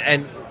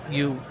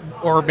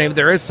 or maybe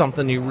there is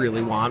something you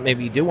really want.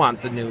 Maybe you do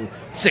want the new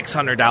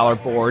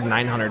 $600 board,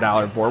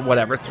 $900 board,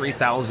 whatever,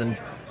 $3,000.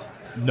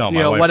 No,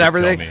 my wife whatever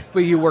would kill me. But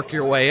you work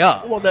your way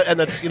up. Well,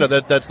 that's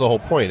that's the whole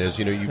point. Is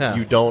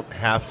you don't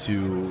have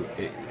to.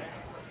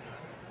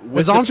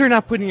 As long as you're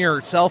not putting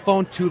your cell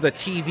phone to the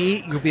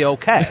TV, you'll be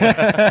okay.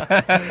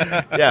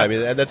 Yeah,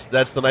 and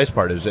that's the nice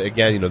part is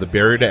again, the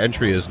barrier to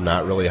entry is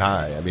not really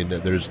high.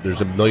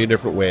 There's a million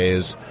different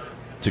ways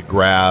to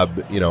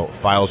grab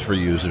files for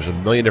use. There's a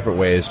million different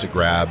ways to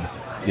grab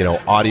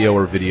audio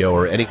or video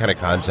or any kind of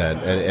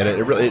content, and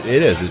it really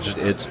is.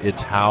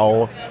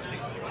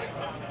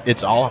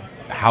 It's all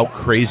how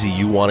crazy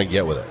you want to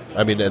get with it.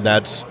 And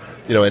that's.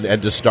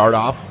 And to start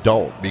off,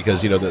 don't,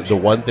 because the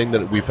one thing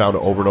that we found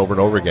over and over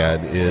and over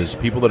again is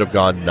people that have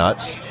gone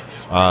nuts,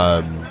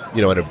 and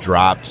have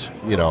dropped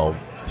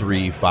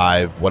 3,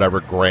 5, whatever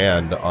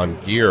grand on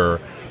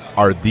gear,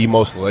 are the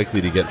most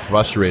likely to get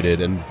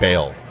frustrated and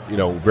bail,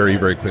 very,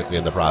 very quickly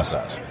in the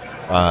process.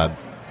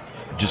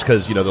 Just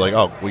because they're like,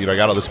 oh, well, I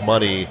got all this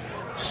money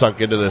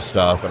sunk into this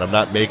stuff and I'm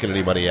not making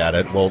any money at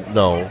it. Well,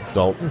 no,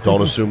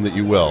 don't assume that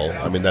you will.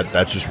 I mean,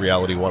 that's just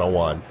reality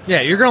 101.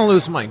 Yeah, you're going to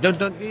lose money.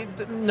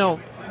 No,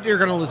 you're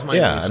going to lose money.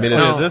 Yeah, I mean,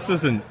 this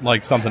isn't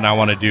like something I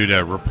want to do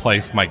to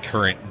replace my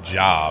current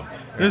job.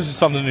 This is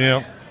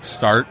something,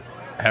 start,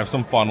 have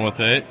some fun with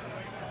it.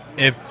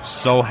 If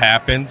so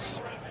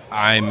happens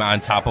I'm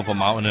on top of a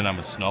mountain and I'm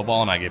a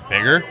snowball and I get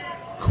bigger,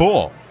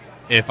 cool.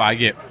 If I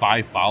get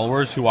 5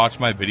 followers who watch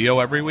my video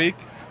every week,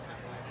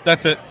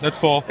 that's it. That's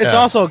cool. It's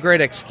also a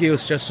great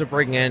excuse just to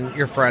bring in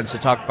your friends to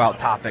talk about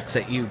topics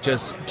that you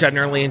just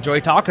generally enjoy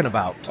talking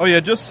about. Oh, yeah,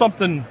 just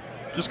kind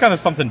of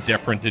something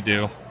different to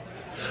do.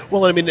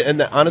 Well, I mean,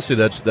 and honestly,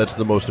 that's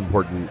the most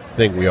important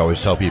thing we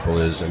always tell people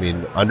is, I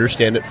mean,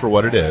 understand it for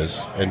what it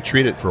is and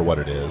treat it for what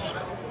it is,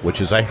 which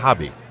is a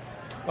hobby.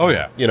 Oh,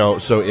 yeah.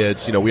 So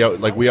it's,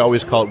 we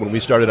always call it, when we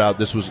started out,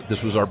 this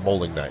was our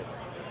bowling night.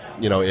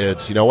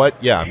 It's,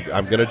 yeah,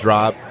 I'm going to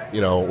drop,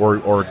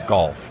 or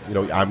golf.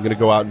 I'm going to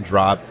go out and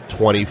drop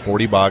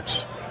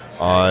 $20-$40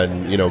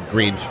 on,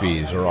 greens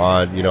fees or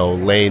on,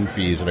 lane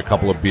fees and a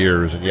couple of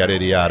beers and yada,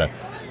 yada, yada.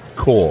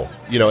 Cool.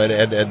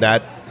 And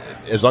that,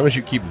 as long as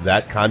you keep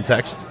that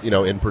context,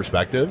 in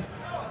perspective,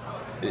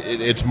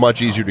 it's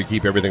much easier to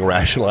keep everything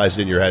rationalized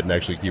in your head and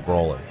actually keep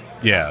rolling.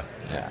 Yeah.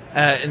 Yeah.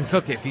 And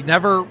Cookie, if you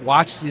never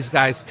watched these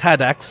guys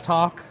TEDx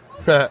talk,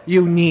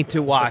 you need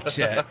to watch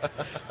it.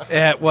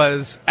 It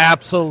was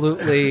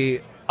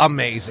absolutely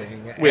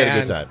amazing. We had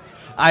a good time.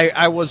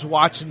 I was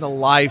watching the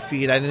live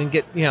feed. I didn't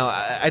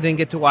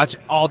get to watch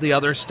all the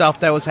other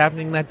stuff that was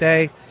happening that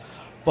day,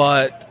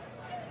 but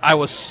I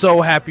was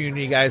so happy when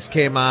you guys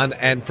came on,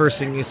 and first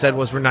thing you said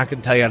was, we're not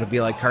going to tell you how to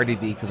be like Cardi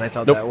B, because I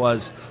thought that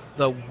was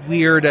the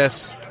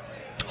weirdest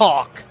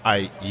talk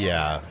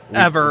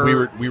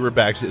ever. We were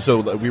back,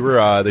 so we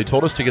were. They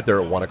told us to get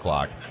there at 1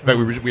 o'clock. In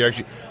fact, we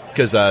actually,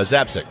 because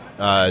Zapsik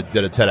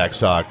did a TEDx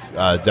talk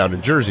down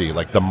in Jersey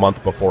like the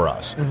month before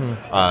us,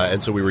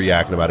 and so we were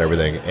yakking about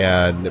everything,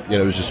 and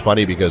it was just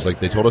funny because like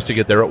they told us to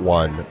get there at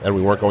 1, and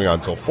we weren't going on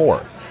until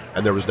 4,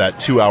 and there was that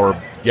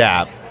 2-hour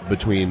gap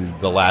between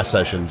the last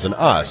sessions and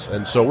us,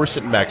 and so we're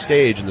sitting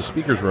backstage in the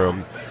speakers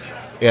room.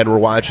 And we're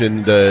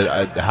watching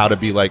the how to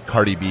be like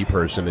Cardi B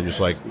person, and just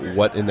like,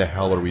 what in the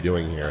hell are we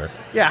doing here?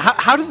 Yeah,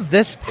 how did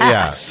this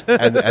pass? Yeah,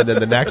 and then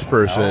the next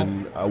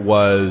person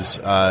was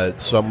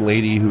some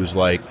lady who's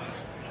like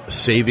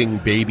saving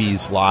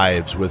babies'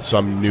 lives with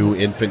some new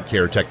infant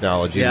care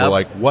technology. Yep. We're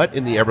like, what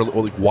in the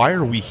why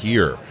are we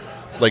here?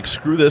 Like,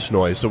 screw this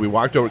noise. So we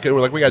walked over.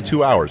 We're like, we got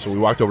 2 hours. So we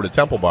walked over to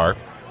Temple Bar.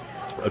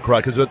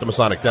 Because we're at the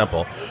Masonic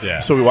Temple. Yeah.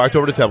 So we walked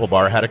over to Temple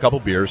Bar, had a couple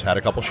beers, had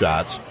a couple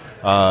shots,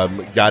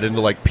 got into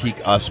like peak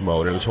us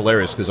mode. It was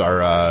hilarious because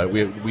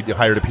we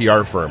hired a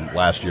PR firm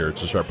last year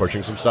to start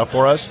pushing some stuff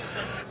for us,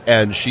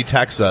 and she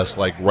texts us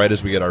like right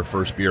as we get our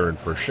first beer and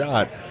first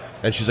shot,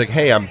 and she's like,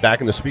 "Hey, I'm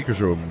back in the speakers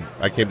room.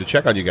 I came to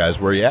check on you guys.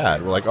 Where are you at?"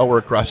 And we're like, "Oh, we're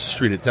across the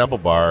street at Temple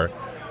Bar.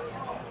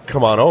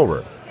 Come on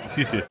over."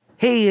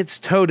 Hey, it's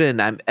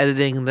Toden. I'm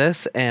editing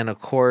this, and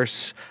of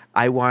course,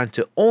 I want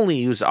to only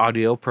use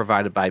audio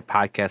provided by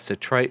Podcast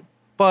Detroit,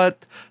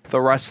 but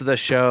the rest of the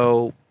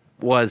show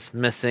was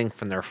missing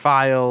from their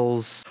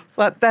files.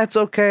 But that's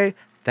okay.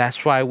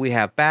 That's why we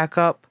have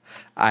backup.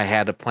 I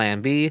had a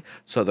plan B,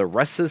 so the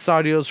rest of this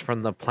audio is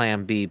from the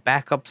plan B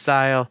backup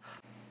style.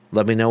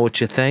 Let me know what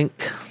you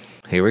think.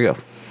 Here we go.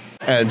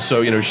 And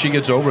so, she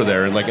gets over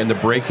there, and the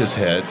break has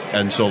hit,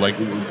 and so,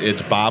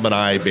 it's Bob and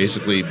I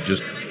basically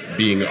just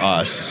being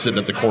us, sitting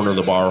at the corner of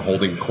the bar,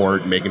 holding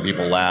court, making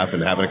people laugh,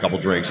 and having a couple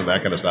drinks and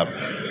that kind of stuff.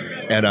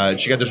 And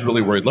she got this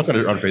really worried look on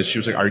her face. She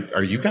was like,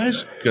 "Are you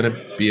guys gonna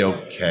be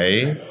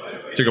okay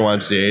to go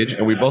on stage?"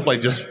 And we both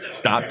just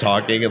stopped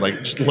talking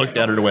and just looked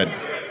at her and went,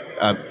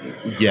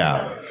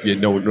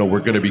 no, we're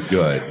going to be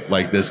good.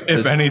 This,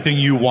 if anything,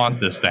 you want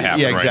this to happen.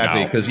 Yeah,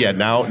 exactly. Right Because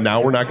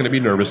now we're not going to be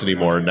nervous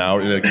anymore. Now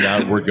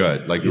we're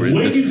good.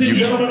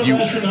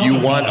 You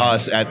want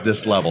us at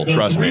this level.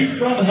 Trust me.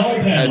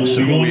 And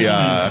so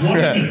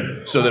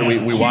so then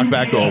we walk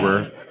back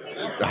over,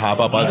 hop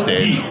up on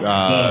stage,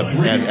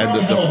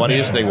 and the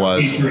funniest thing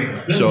was,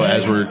 so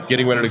as we're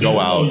getting ready to go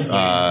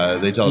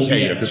out, they tell us,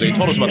 hey, because they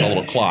told us about the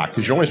little clock,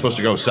 because you're only supposed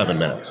to go 7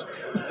 minutes.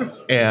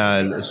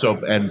 And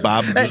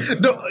Bob,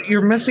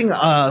 you're missing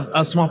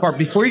a small part.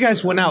 Before you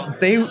guys went out,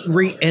 they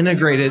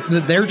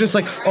reintegrated. They're just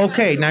like,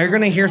 okay, now you're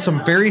going to hear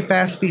some very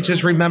fast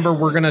speeches. Remember,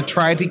 we're going to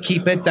try to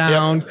keep it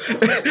down.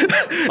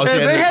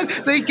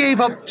 Yep. They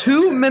gave up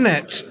 2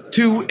 minutes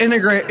to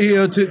integrate,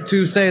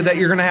 to say that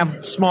you're going to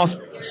have small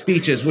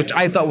speeches, which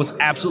I thought was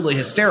absolutely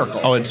hysterical.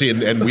 Oh, and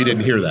we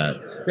didn't hear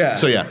that. Yeah.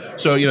 So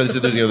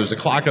there's a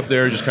clock up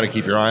there. Just kind of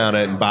keep your eye on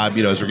it. And Bob,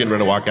 as we're getting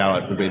ready to walk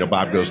out,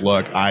 Bob goes,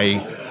 "Look,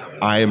 I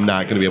am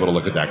not going to be able to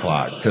look at that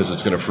clock because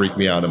it's going to freak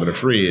me out. I'm going to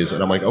freeze."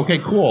 And I'm like, "Okay,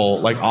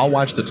 cool. I'll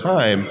watch the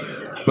time,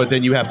 but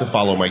then you have to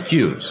follow my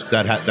cues.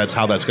 That's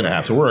how that's going to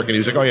have to work." And he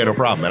was like, "Oh yeah, no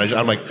problem." And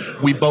I'm like,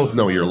 "We both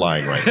know you're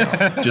lying right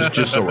now.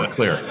 just so we're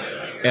clear."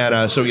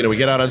 And so we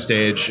get out on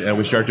stage and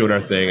we start doing our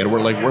thing, and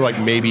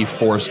we're maybe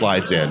 4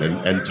 slides in,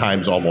 and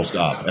time's almost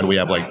up, and we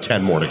have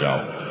 10 more to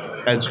go.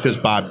 And it's because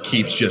Bob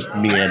keeps just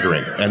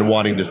meandering and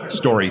wanting to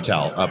story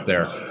tell up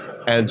there.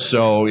 And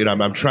so,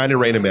 I'm trying to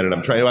rein him in, and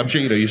I'm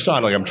sure, you saw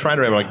it, like, I'm trying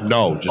to rein him, like,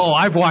 no. Just,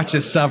 I've watched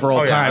this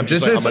several times.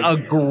 This is a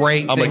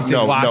great thing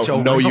to watch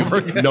over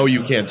again. No,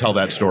 you can't tell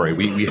that story.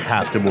 We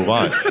have to move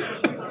on.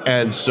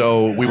 And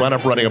so we wound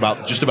up running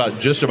just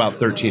about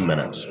 13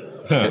 minutes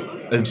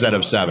instead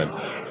of 7.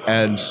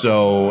 And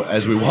so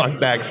as we walked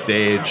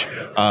backstage,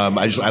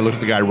 I looked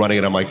at the guy running,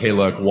 and I'm like, hey,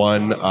 look,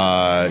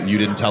 1, you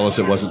didn't tell us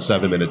it wasn't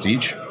 7 minutes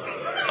each.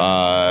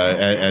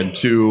 And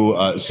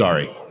 2,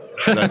 sorry.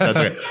 That's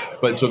okay.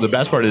 But so the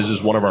best part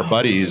is one of our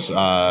buddies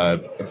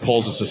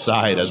pulls us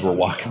aside as we're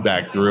walking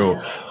back through,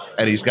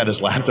 and he's got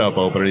his laptop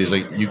open, and he's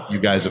like, "You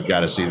guys have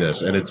got to see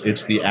this." And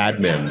it's the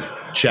admin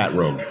chat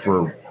room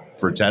for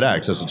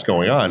TEDx as it's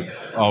going on.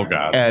 Oh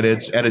God! And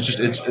it's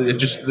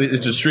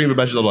a stream of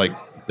messages of like,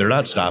 they're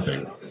not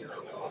stopping.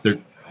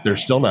 They're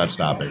still not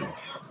stopping.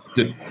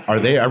 Are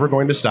they ever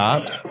going to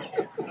stop?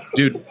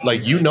 Dude,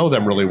 like,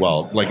 them really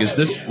well. Like, is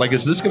this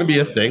going to be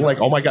a thing? Like,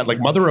 oh my God, like,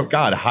 Mother of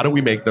God, how do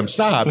we make them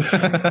stop?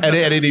 and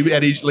he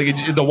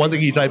like, the one thing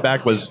he typed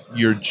back was,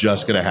 "You're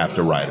just going to have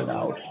to ride it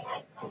out.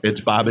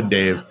 It's Bob and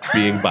Dave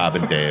being Bob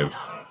and Dave.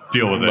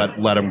 Deal with it.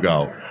 Let them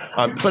go."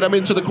 But I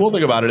mean, so the cool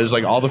thing about it is,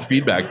 like, all the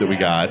feedback that we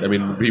got. I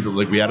mean, people,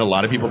 like, we had a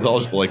lot of people tell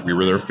us that, like, we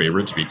were their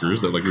favorite speakers,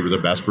 that, like, we were the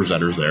best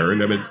presenters there,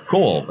 and I mean,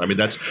 cool. I mean,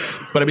 that's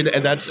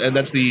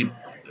the.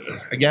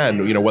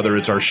 Again, whether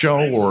it's our show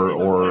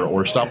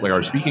or stuff like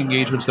our speaking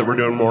engagements that we're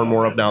doing more and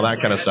more of now,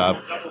 that kind of stuff,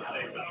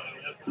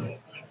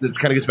 it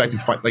kind of gets back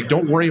to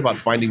don't worry about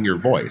finding your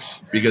voice,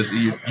 because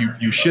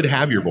you should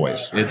have your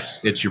voice.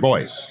 It's your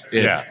voice.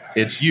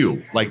 It's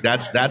you. Like,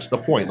 that's the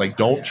point. Like,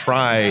 don't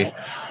try.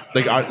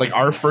 Like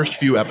our first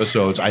few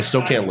episodes, I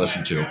still can't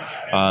listen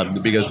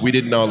to because we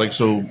didn't know.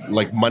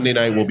 Like Monday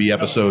night will be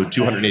episode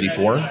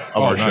 284 of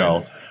our show.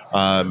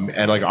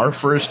 And like our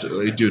first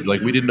dude, like,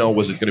 we didn't know,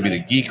 was it going to be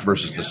the geek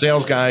versus the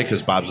sales guy,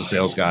 because Bob's the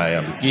sales guy,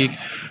 I'm the geek,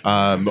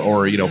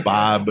 or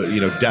Bob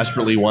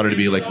desperately wanted to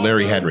be like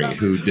Larry Henry,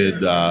 who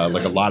did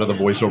like a lot of the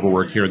voiceover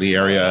work here in the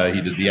area.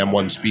 He did the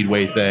M1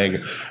 Speedway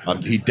thing.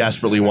 He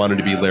desperately wanted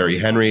to be Larry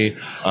Henry,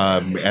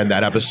 and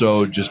that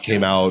episode just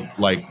came out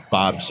like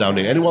Bob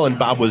sounding, and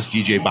Bob was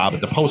DJ Bob at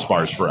the Post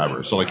Bars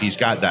forever, so like he's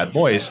got that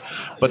voice.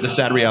 But the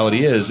sad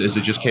reality is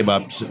it just came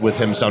up with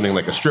him sounding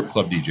like a strip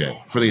club DJ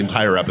for the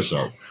entire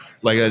episode.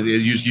 Like,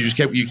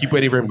 you keep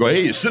waiting for him to go,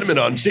 "Hey, Cinnamon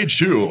on stage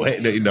 2.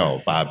 Hey,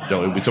 no, Bob,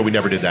 no. So we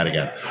never did that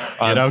again.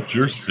 Get out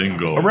your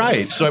singles.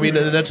 Right. So I mean,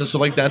 that's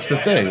the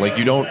thing. Like,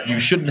 you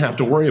shouldn't have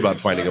to worry about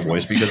finding a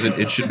voice, because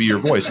it should be your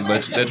voice. And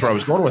that's where I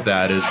was going with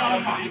that. Is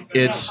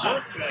it's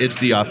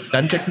the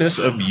authenticness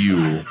of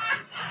you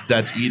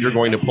that's either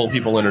going to pull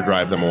people in or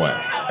drive them away,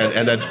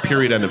 and that's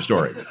period, end of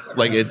story.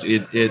 Like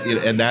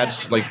and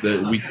that's like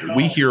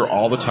we hear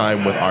all the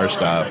time with our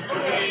stuff.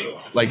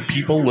 Like,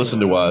 people listen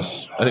to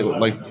us. I think,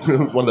 like,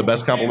 one of the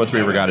best compliments we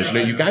ever got is,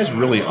 you guys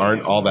really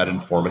aren't all that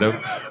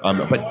informative,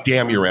 but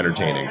damn, you're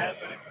entertaining.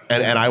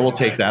 And I will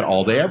take that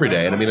all day, every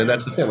day. And I mean, and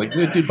that's the thing. Like,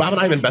 dude, Bob and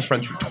I have been best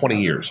friends for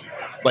 20 years.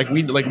 Like,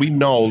 we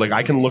know, like,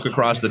 I can look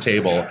across the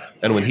table,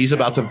 and when he's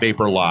about to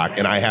vapor lock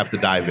and I have to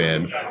dive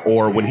in,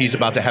 or when he's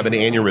about to have an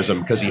aneurysm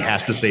because he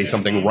has to say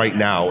something right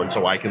now, and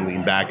so I can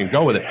lean back and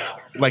go with it.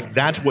 Like,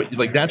 that's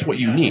what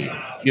you need.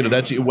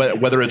 That's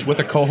whether it's with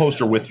a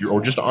co-host or or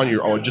just on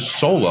your, or just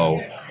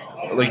solo.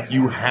 Like,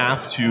 you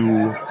have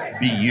to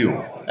be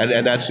you.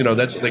 And that's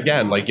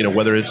again, like,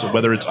 whether it's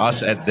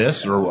us at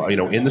this, or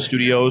in the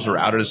studios or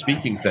out at a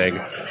speaking thing,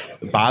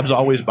 Bob's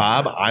always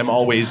Bob, I'm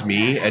always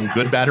me, and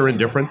good, bad, or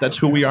indifferent, that's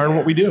who we are and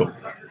what we do.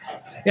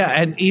 Yeah,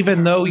 and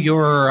even though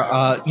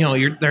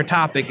their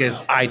topic is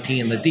IT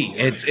and the D,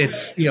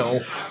 it's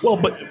well,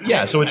 but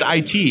yeah, so it's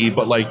IT,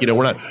 but like,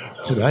 we're not.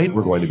 Tonight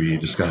we're going to be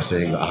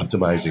discussing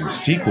optimizing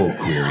SQL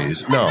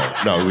queries.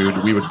 No,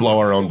 we would blow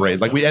our own brain.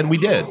 Like, we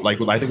did.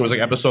 Like, I think it was like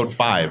episode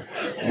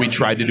 5. We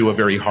tried to do a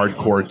very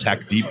hardcore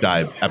tech deep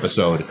dive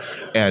episode,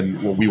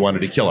 and we wanted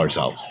to kill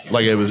ourselves.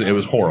 Like, it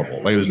was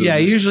horrible. Like, you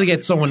usually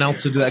get someone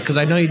else to do that, because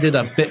I know you did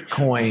a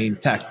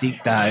Bitcoin tech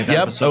deep dive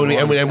episode,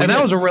 and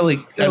that was really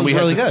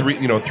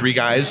good. 3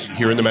 guys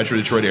here in the Metro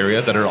Detroit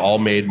area that are all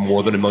made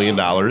more than $1 million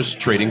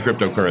trading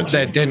cryptocurrency.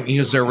 That didn't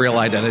use their real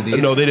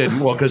identities. No, they didn't.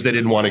 Well, because they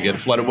didn't want to get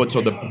flooded. So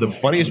the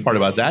funniest part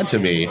about that to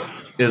me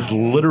is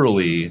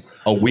literally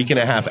a week and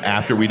a half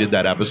after we did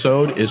that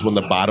episode is when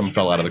the bottom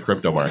fell out of the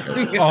crypto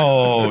market.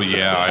 Oh,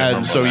 yeah.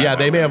 And so, yeah,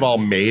 they may have all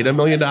made $1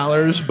 million,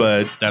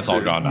 but that's all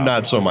gone now.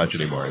 Not so much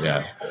anymore,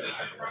 yeah.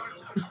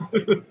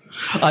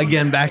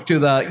 Again, back to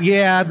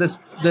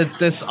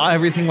this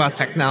everything about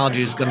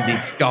technology is going to be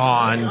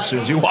gone as soon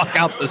as you walk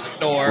out the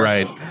store.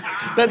 Right.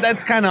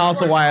 That's kind of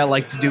also why I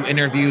like to do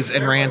interviews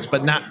and rants,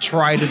 but not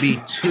try to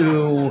be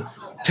too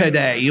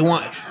today. You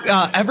want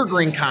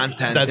evergreen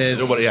content.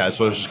 That's what I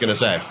was just going to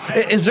say.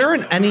 Is there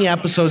any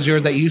episodes here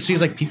that you see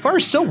is like, people are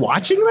still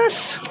watching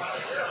this?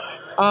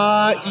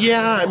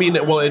 Yeah, I mean,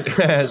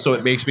 well, so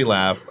it makes me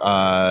laugh.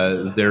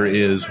 There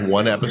is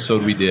one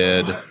episode we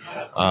did,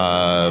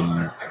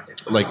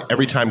 like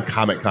every time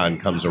Comic-Con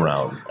comes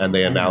around and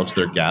they announce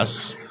their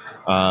guests,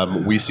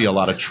 we see a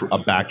lot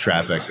of back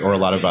traffic or a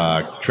lot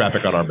of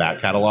traffic on our back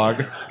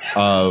catalog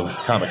of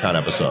Comic-Con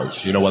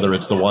episodes. Whether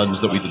it's the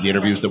ones that we did, the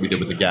interviews that we did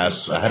with the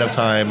guests ahead of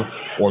time,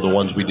 or the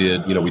ones we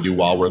did, we do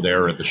while we're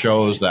there at the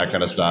shows, that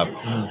kind of stuff.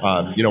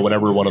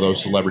 Whenever one of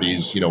those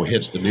celebrities,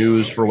 hits the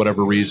news for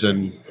whatever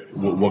reason,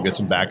 we'll get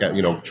some back,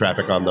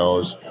 traffic on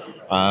those.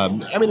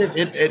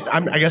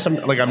 I guess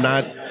I'm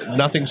not.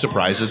 Nothing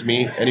surprises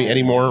me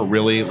anymore,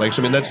 really. This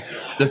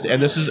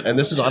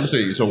is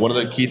honestly. So one of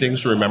the key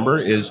things to remember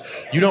is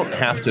you don't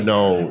have to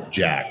know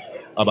jack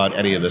about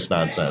any of this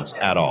nonsense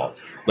at all.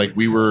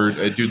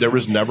 There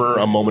was never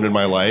a moment in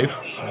my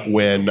life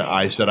when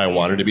I said I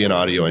wanted to be an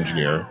audio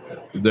engineer,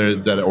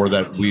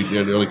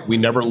 we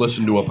never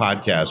listened to a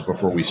podcast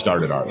before we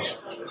started ours.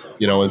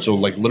 And so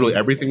literally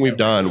everything we've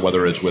done,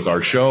 whether it's with our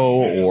show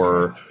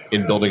or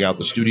in building out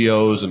the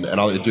studios and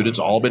all, dude, it's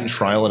all been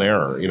trial and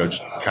error,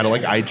 just kind of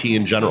like IT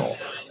in general.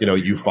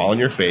 You fall on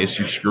your face,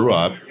 you screw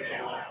up,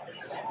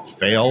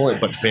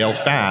 fail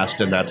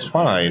fast, and that's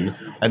fine,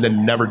 and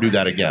then never do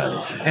that again.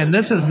 And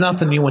this is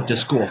nothing you went to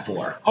school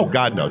for. Oh,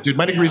 God, no. Dude,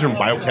 my degrees are in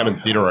biochem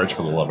and theater arts,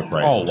 for the love of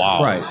Christ. Oh,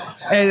 wow. Right.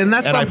 And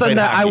that's something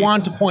that I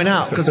want to point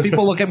out, because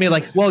people look at me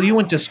like, well, you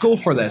went to school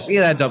for this.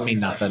 Yeah, that don't mean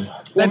nothing.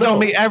 Don't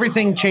mean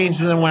everything changed.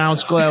 And then when I was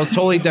in school, that was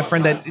totally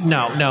different.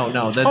 No.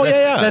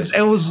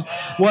 It was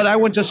what I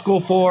went to school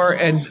for,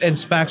 and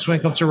specs when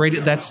it comes to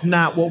radio. That's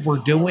not what we're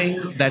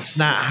doing. That's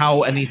not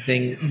how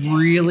anything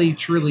really,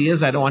 truly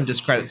is. I don't want to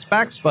discredit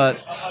specs,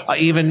 but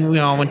even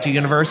I went to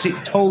university,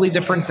 totally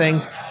different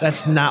things.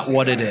 That's not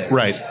what it is.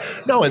 Right.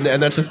 No, and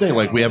that's the thing.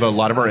 We have a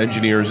lot of our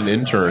engineers and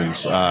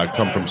interns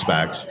come from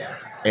specs.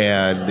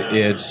 And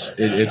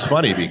it's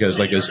funny because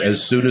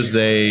as soon as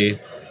they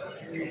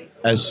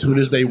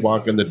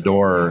walk in the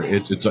door,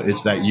 it's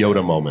that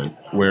Yoda moment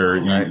where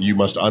you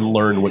must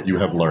unlearn what you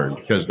have learned,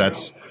 because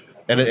that's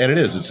and it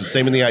is. It's the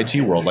same in the IT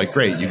world.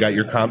 Great, you got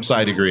your comp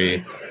sci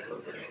degree.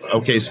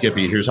 Okay,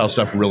 Skippy, here's how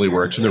stuff really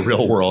works in the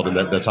real world, and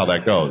that's how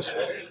that goes.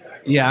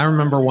 Yeah, I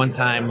remember one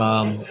time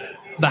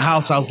the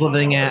house I was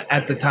living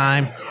at the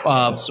time,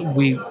 so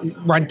we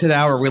rented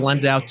out, or we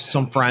lent it out to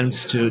some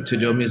friends to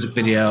do a music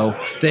video.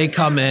 They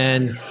come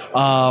in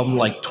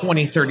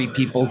 20, 30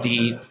 people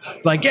deep.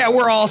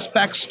 We're all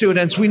spec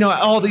students. We know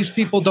all these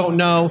people don't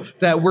know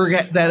that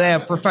that they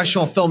have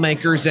professional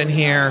filmmakers in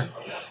here.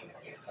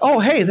 Oh,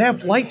 hey, they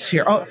have lights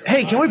here. Oh,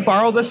 hey, can we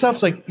borrow this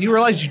stuff? It's you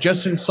realize you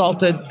just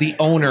insulted the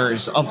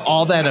owners of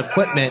all that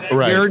equipment.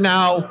 Right. You're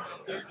now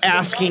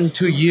asking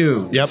to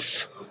use. Yep.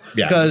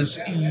 Yeah. Because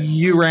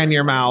you ran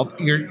your mouth.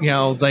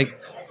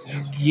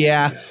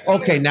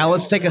 Okay, now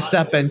let's take a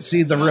step and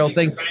see the real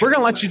thing. We're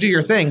going to let you do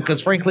your thing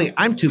because, frankly,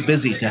 I'm too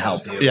busy to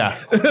help you.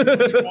 Yeah.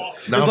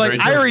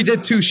 I already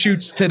did 2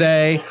 shoots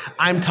today.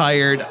 I'm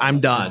tired. I'm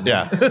done.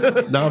 Yeah.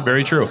 No,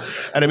 very true.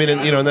 And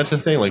and that's the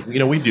thing.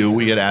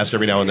 We get asked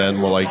every now and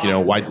then,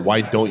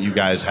 why don't you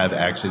guys have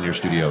X in your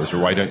studios? Or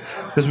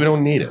because we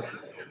don't need it.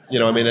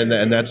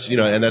 And that's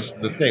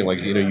the thing.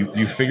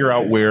 You figure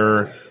out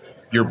where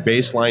your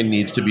baseline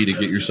needs to be to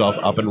get yourself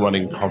up and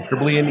running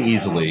comfortably and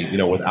easily,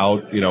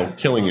 without,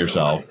 killing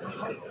yourself.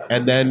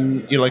 And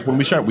then, when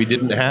we started, we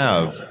didn't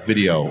have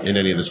video in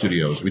any of the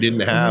studios. We didn't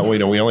have,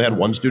 we only had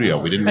one studio.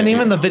 We didn't. And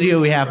even the video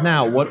we have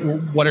now,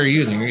 what are you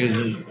using? You're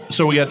using.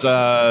 So we got,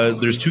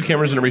 there's 2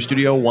 cameras in every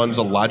studio. One's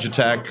a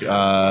Logitech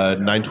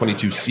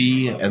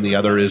 922C, and the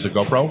other is a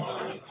GoPro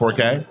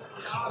 4K.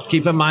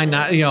 Keep in mind,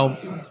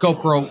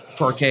 GoPro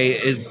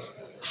 4K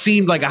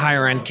seemed like a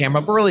higher end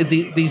camera, but really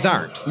these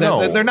aren't.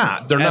 They're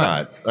not. They're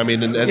not. And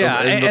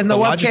the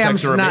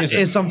webcam's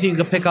is something you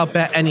can pick up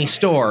at any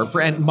store,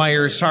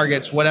 Myers,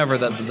 Targets, whatever.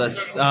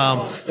 That's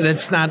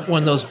not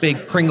one of those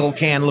big Pringle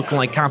can looking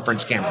like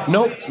conference cameras.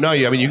 Nope. No.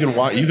 You can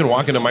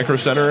walk into Micro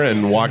Center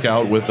and walk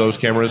out with those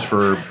cameras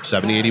for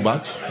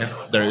 $70-$80.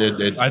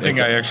 Yeah. I think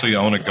I actually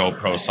own a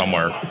GoPro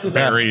somewhere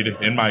buried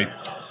in my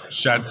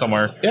shed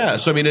somewhere. Yeah,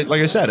 so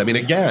like I said,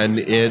 again,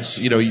 it's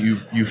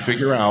you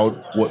figure out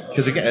what,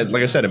 because again,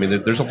 like I said,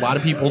 there's a lot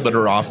of people that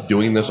are off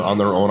doing this on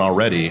their own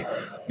already.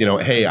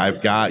 Hey,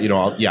 I've got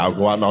I'll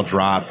go out and I'll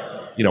drop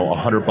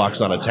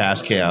 $100 on a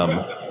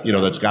Tascam,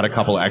 that's got a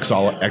couple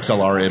XLR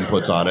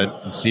inputs on it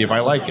and see if I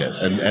like it,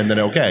 and then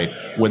okay,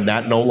 when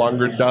that no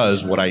longer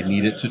does what I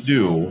need it to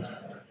do,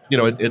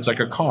 it's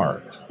like a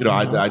car.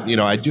 My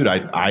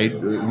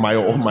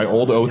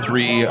old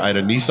 03, I had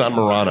a Nissan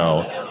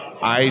Murano.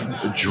 I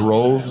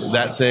drove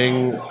that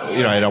thing,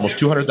 I had almost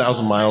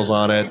 200,000 miles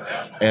on it,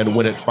 and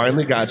when it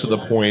finally got to the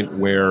point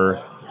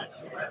where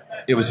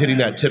it was hitting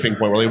that tipping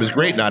point, it was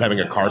great not having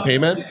a car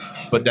payment,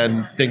 but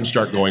then things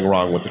start going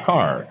wrong with the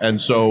car.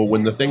 And so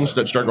when the things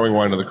that start going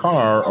wrong to the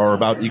car are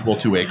about equal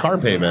to a car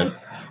payment,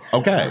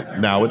 okay,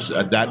 now it's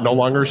that no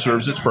longer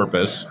serves its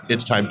purpose.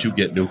 It's time to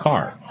get new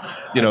car.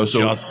 So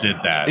just did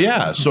that.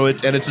 Yeah. So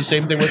it's the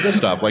same thing with this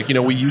stuff. We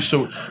used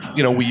to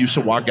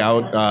walk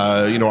out.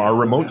 Our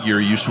remote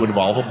gear used to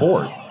involve a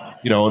board.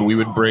 And we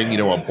would bring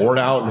a board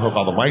out and hook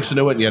all the mics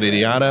into it and yada yada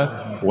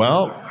yada.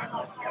 Well,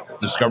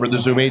 discovered the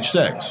Zoom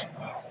H6.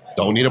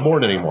 Don't need a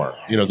board anymore.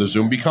 The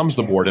Zoom becomes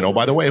the board. And oh,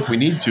 by the way, if we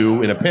need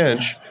to in a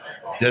pinch,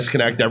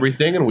 disconnect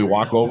everything, and we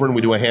walk over and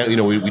we do a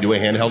we do a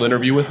handheld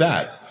interview with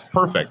that.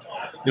 Perfect.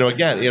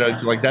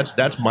 Again, like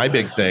that's my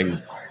big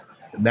thing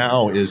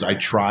now is I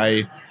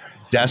try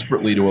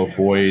desperately to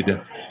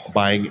avoid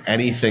buying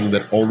anything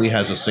that only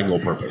has a single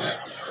purpose.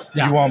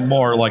 Yeah. You want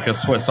more like a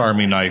Swiss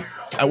Army knife.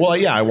 Well,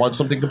 yeah, I want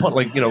something to put,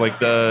 like the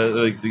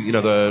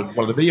one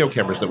of the video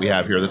cameras that we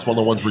have here. That's one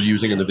of the ones we're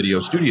using in the video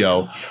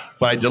studio.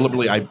 But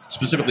I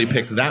specifically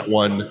picked that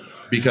one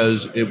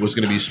because it was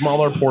going to be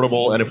smaller,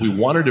 portable, and if we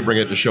wanted to bring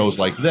it to shows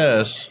like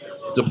this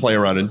to play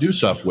around and do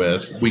stuff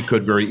with, we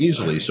could very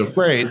easily. So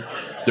great,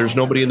 there's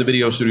nobody in the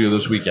video studio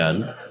this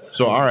weekend.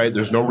 So, all right,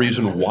 there's no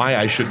reason why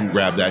I shouldn't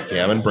grab that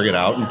cam and bring it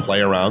out and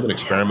play around and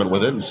experiment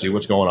with it and see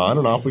what's going on,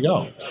 and off we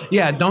go.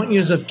 Yeah, don't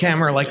use a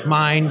camera like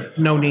mine.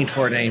 No need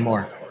for it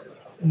anymore.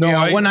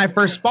 No, when I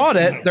first bought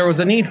it, there was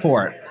a need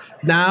for it.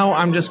 Now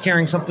I'm just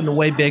carrying something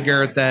way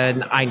bigger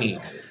than I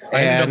need.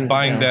 I ended up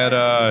buying that.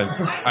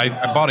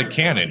 I bought a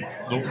Canon,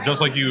 just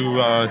like you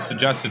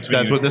suggested to me.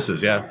 That's what this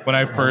is, yeah. When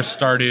I first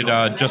started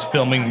just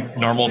filming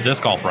normal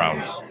disc golf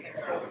rounds.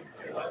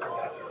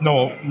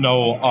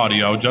 No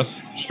audio,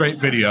 just straight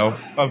video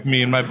of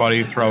me and my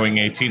buddy throwing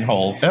 18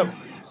 holes. Yep.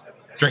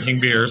 Drinking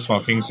beer,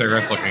 smoking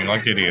cigarettes, looking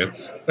like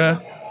idiots.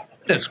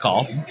 Disc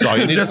golf. That's all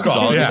you need. Disc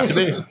golf, yeah. To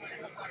be.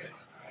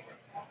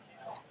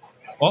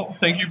 Well,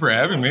 thank you for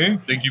having me.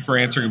 Thank you for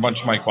answering a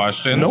bunch of my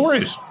questions. No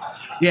worries.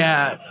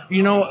 Yeah,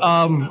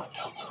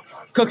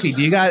 Cookie,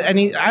 do you got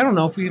any? I don't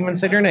know if we even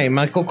said your name,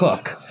 Michael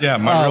Cook. Yeah,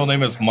 my real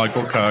name is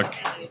Michael Cook.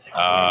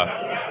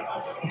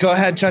 Go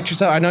ahead, shout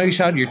yourself. I know you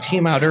shouted your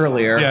team out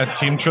earlier. Yeah,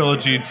 Team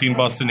Trilogy, Team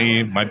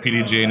Bustany. My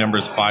PDGA number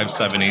is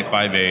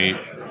 57858.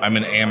 I'm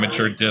an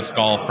amateur disc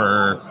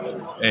golfer,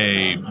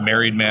 a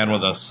married man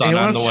with a son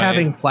on the way.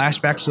 Having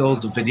flashbacks to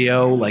old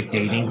video, like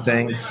dating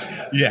things.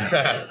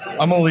 Yeah,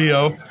 I'm a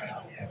Leo.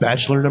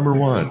 Bachelor number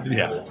 1.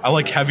 Yeah, I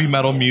like heavy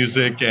metal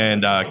music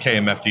and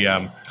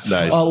KMFDM.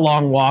 Nice.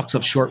 Long walks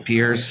of short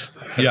piers.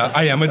 Yeah,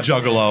 I am a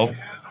juggalo.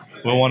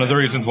 Well, one of the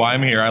reasons why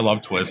I'm here, I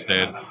love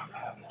Twisted.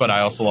 But I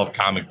also love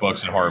comic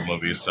books and horror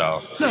movies.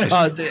 So, nice.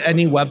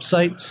 Any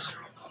websites?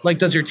 Like,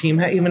 does your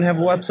team even have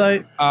a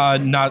website?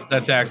 Not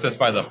that's accessed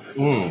by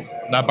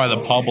not by the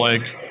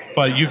public.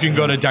 But you can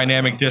go to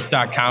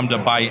dynamicdisc.com to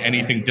buy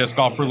anything disc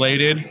golf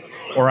related,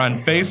 or on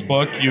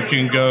Facebook you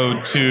can go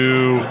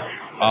to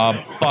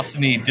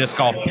Bustany disc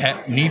golf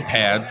knee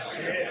pads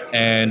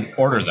and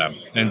order them.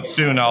 And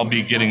soon I'll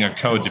be getting a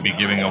code to be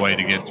giving away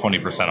to get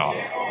 20% off.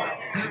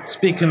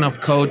 Speaking of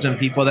codes and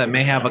people that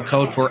may have a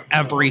code for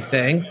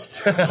everything.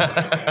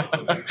 Yeah,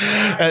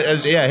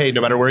 hey,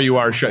 no matter where you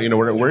are,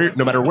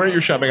 no matter where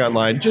you're shopping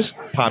online, just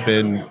pop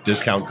in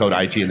discount code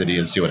IT in the D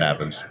and see what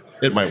happens.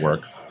 It might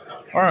work.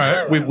 All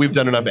right. We've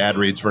done enough ad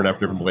reads for enough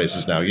different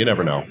places now. You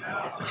never know.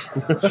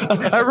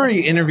 I remember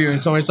you interviewing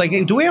someone. It's like,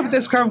 hey, do we have a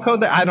discount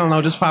code? I don't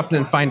know. Just pop in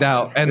and find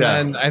out. And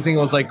then I think it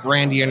was like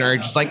Randy and her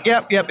just like,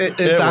 yep,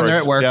 it's on there.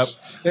 It works.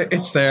 Yep.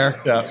 It's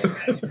there. Yeah.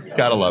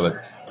 Gotta love it.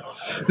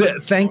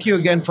 Thank you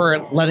again for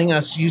letting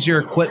us use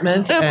your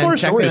equipment and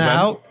check it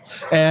out.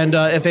 And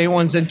if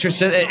anyone's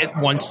interested,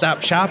 One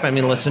Stop Shop. I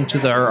mean, listen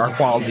to our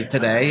quality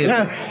today.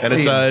 Yeah, and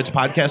it's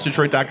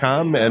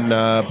podcastdetroit.com and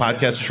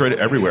Podcast Detroit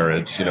everywhere.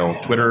 It's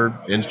Twitter,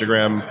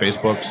 Instagram,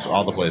 Facebooks,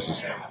 all the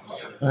places.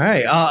 All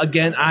right.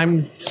 Again,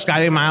 I'm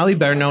Scotty Miley,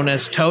 better known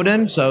as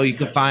Toden. So you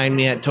can find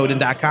me at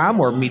Toden.com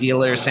or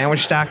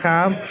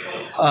MediaLitterSandwich.com.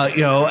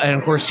 And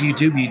of course,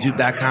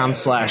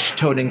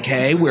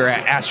 youtube.com/TodenK. We're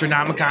at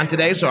Astronomicon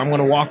today, so I'm going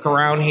to walk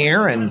around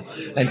here and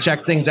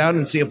check things out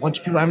and see a bunch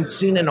of people I haven't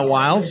seen in a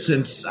while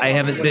since I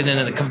haven't been in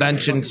a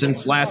convention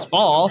since last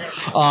fall.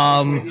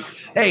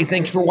 Hey,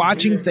 thank you for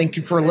watching. Thank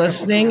you for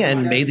listening,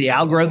 and may the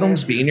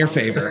algorithms be in your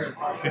favor.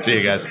 See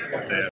you guys. See ya.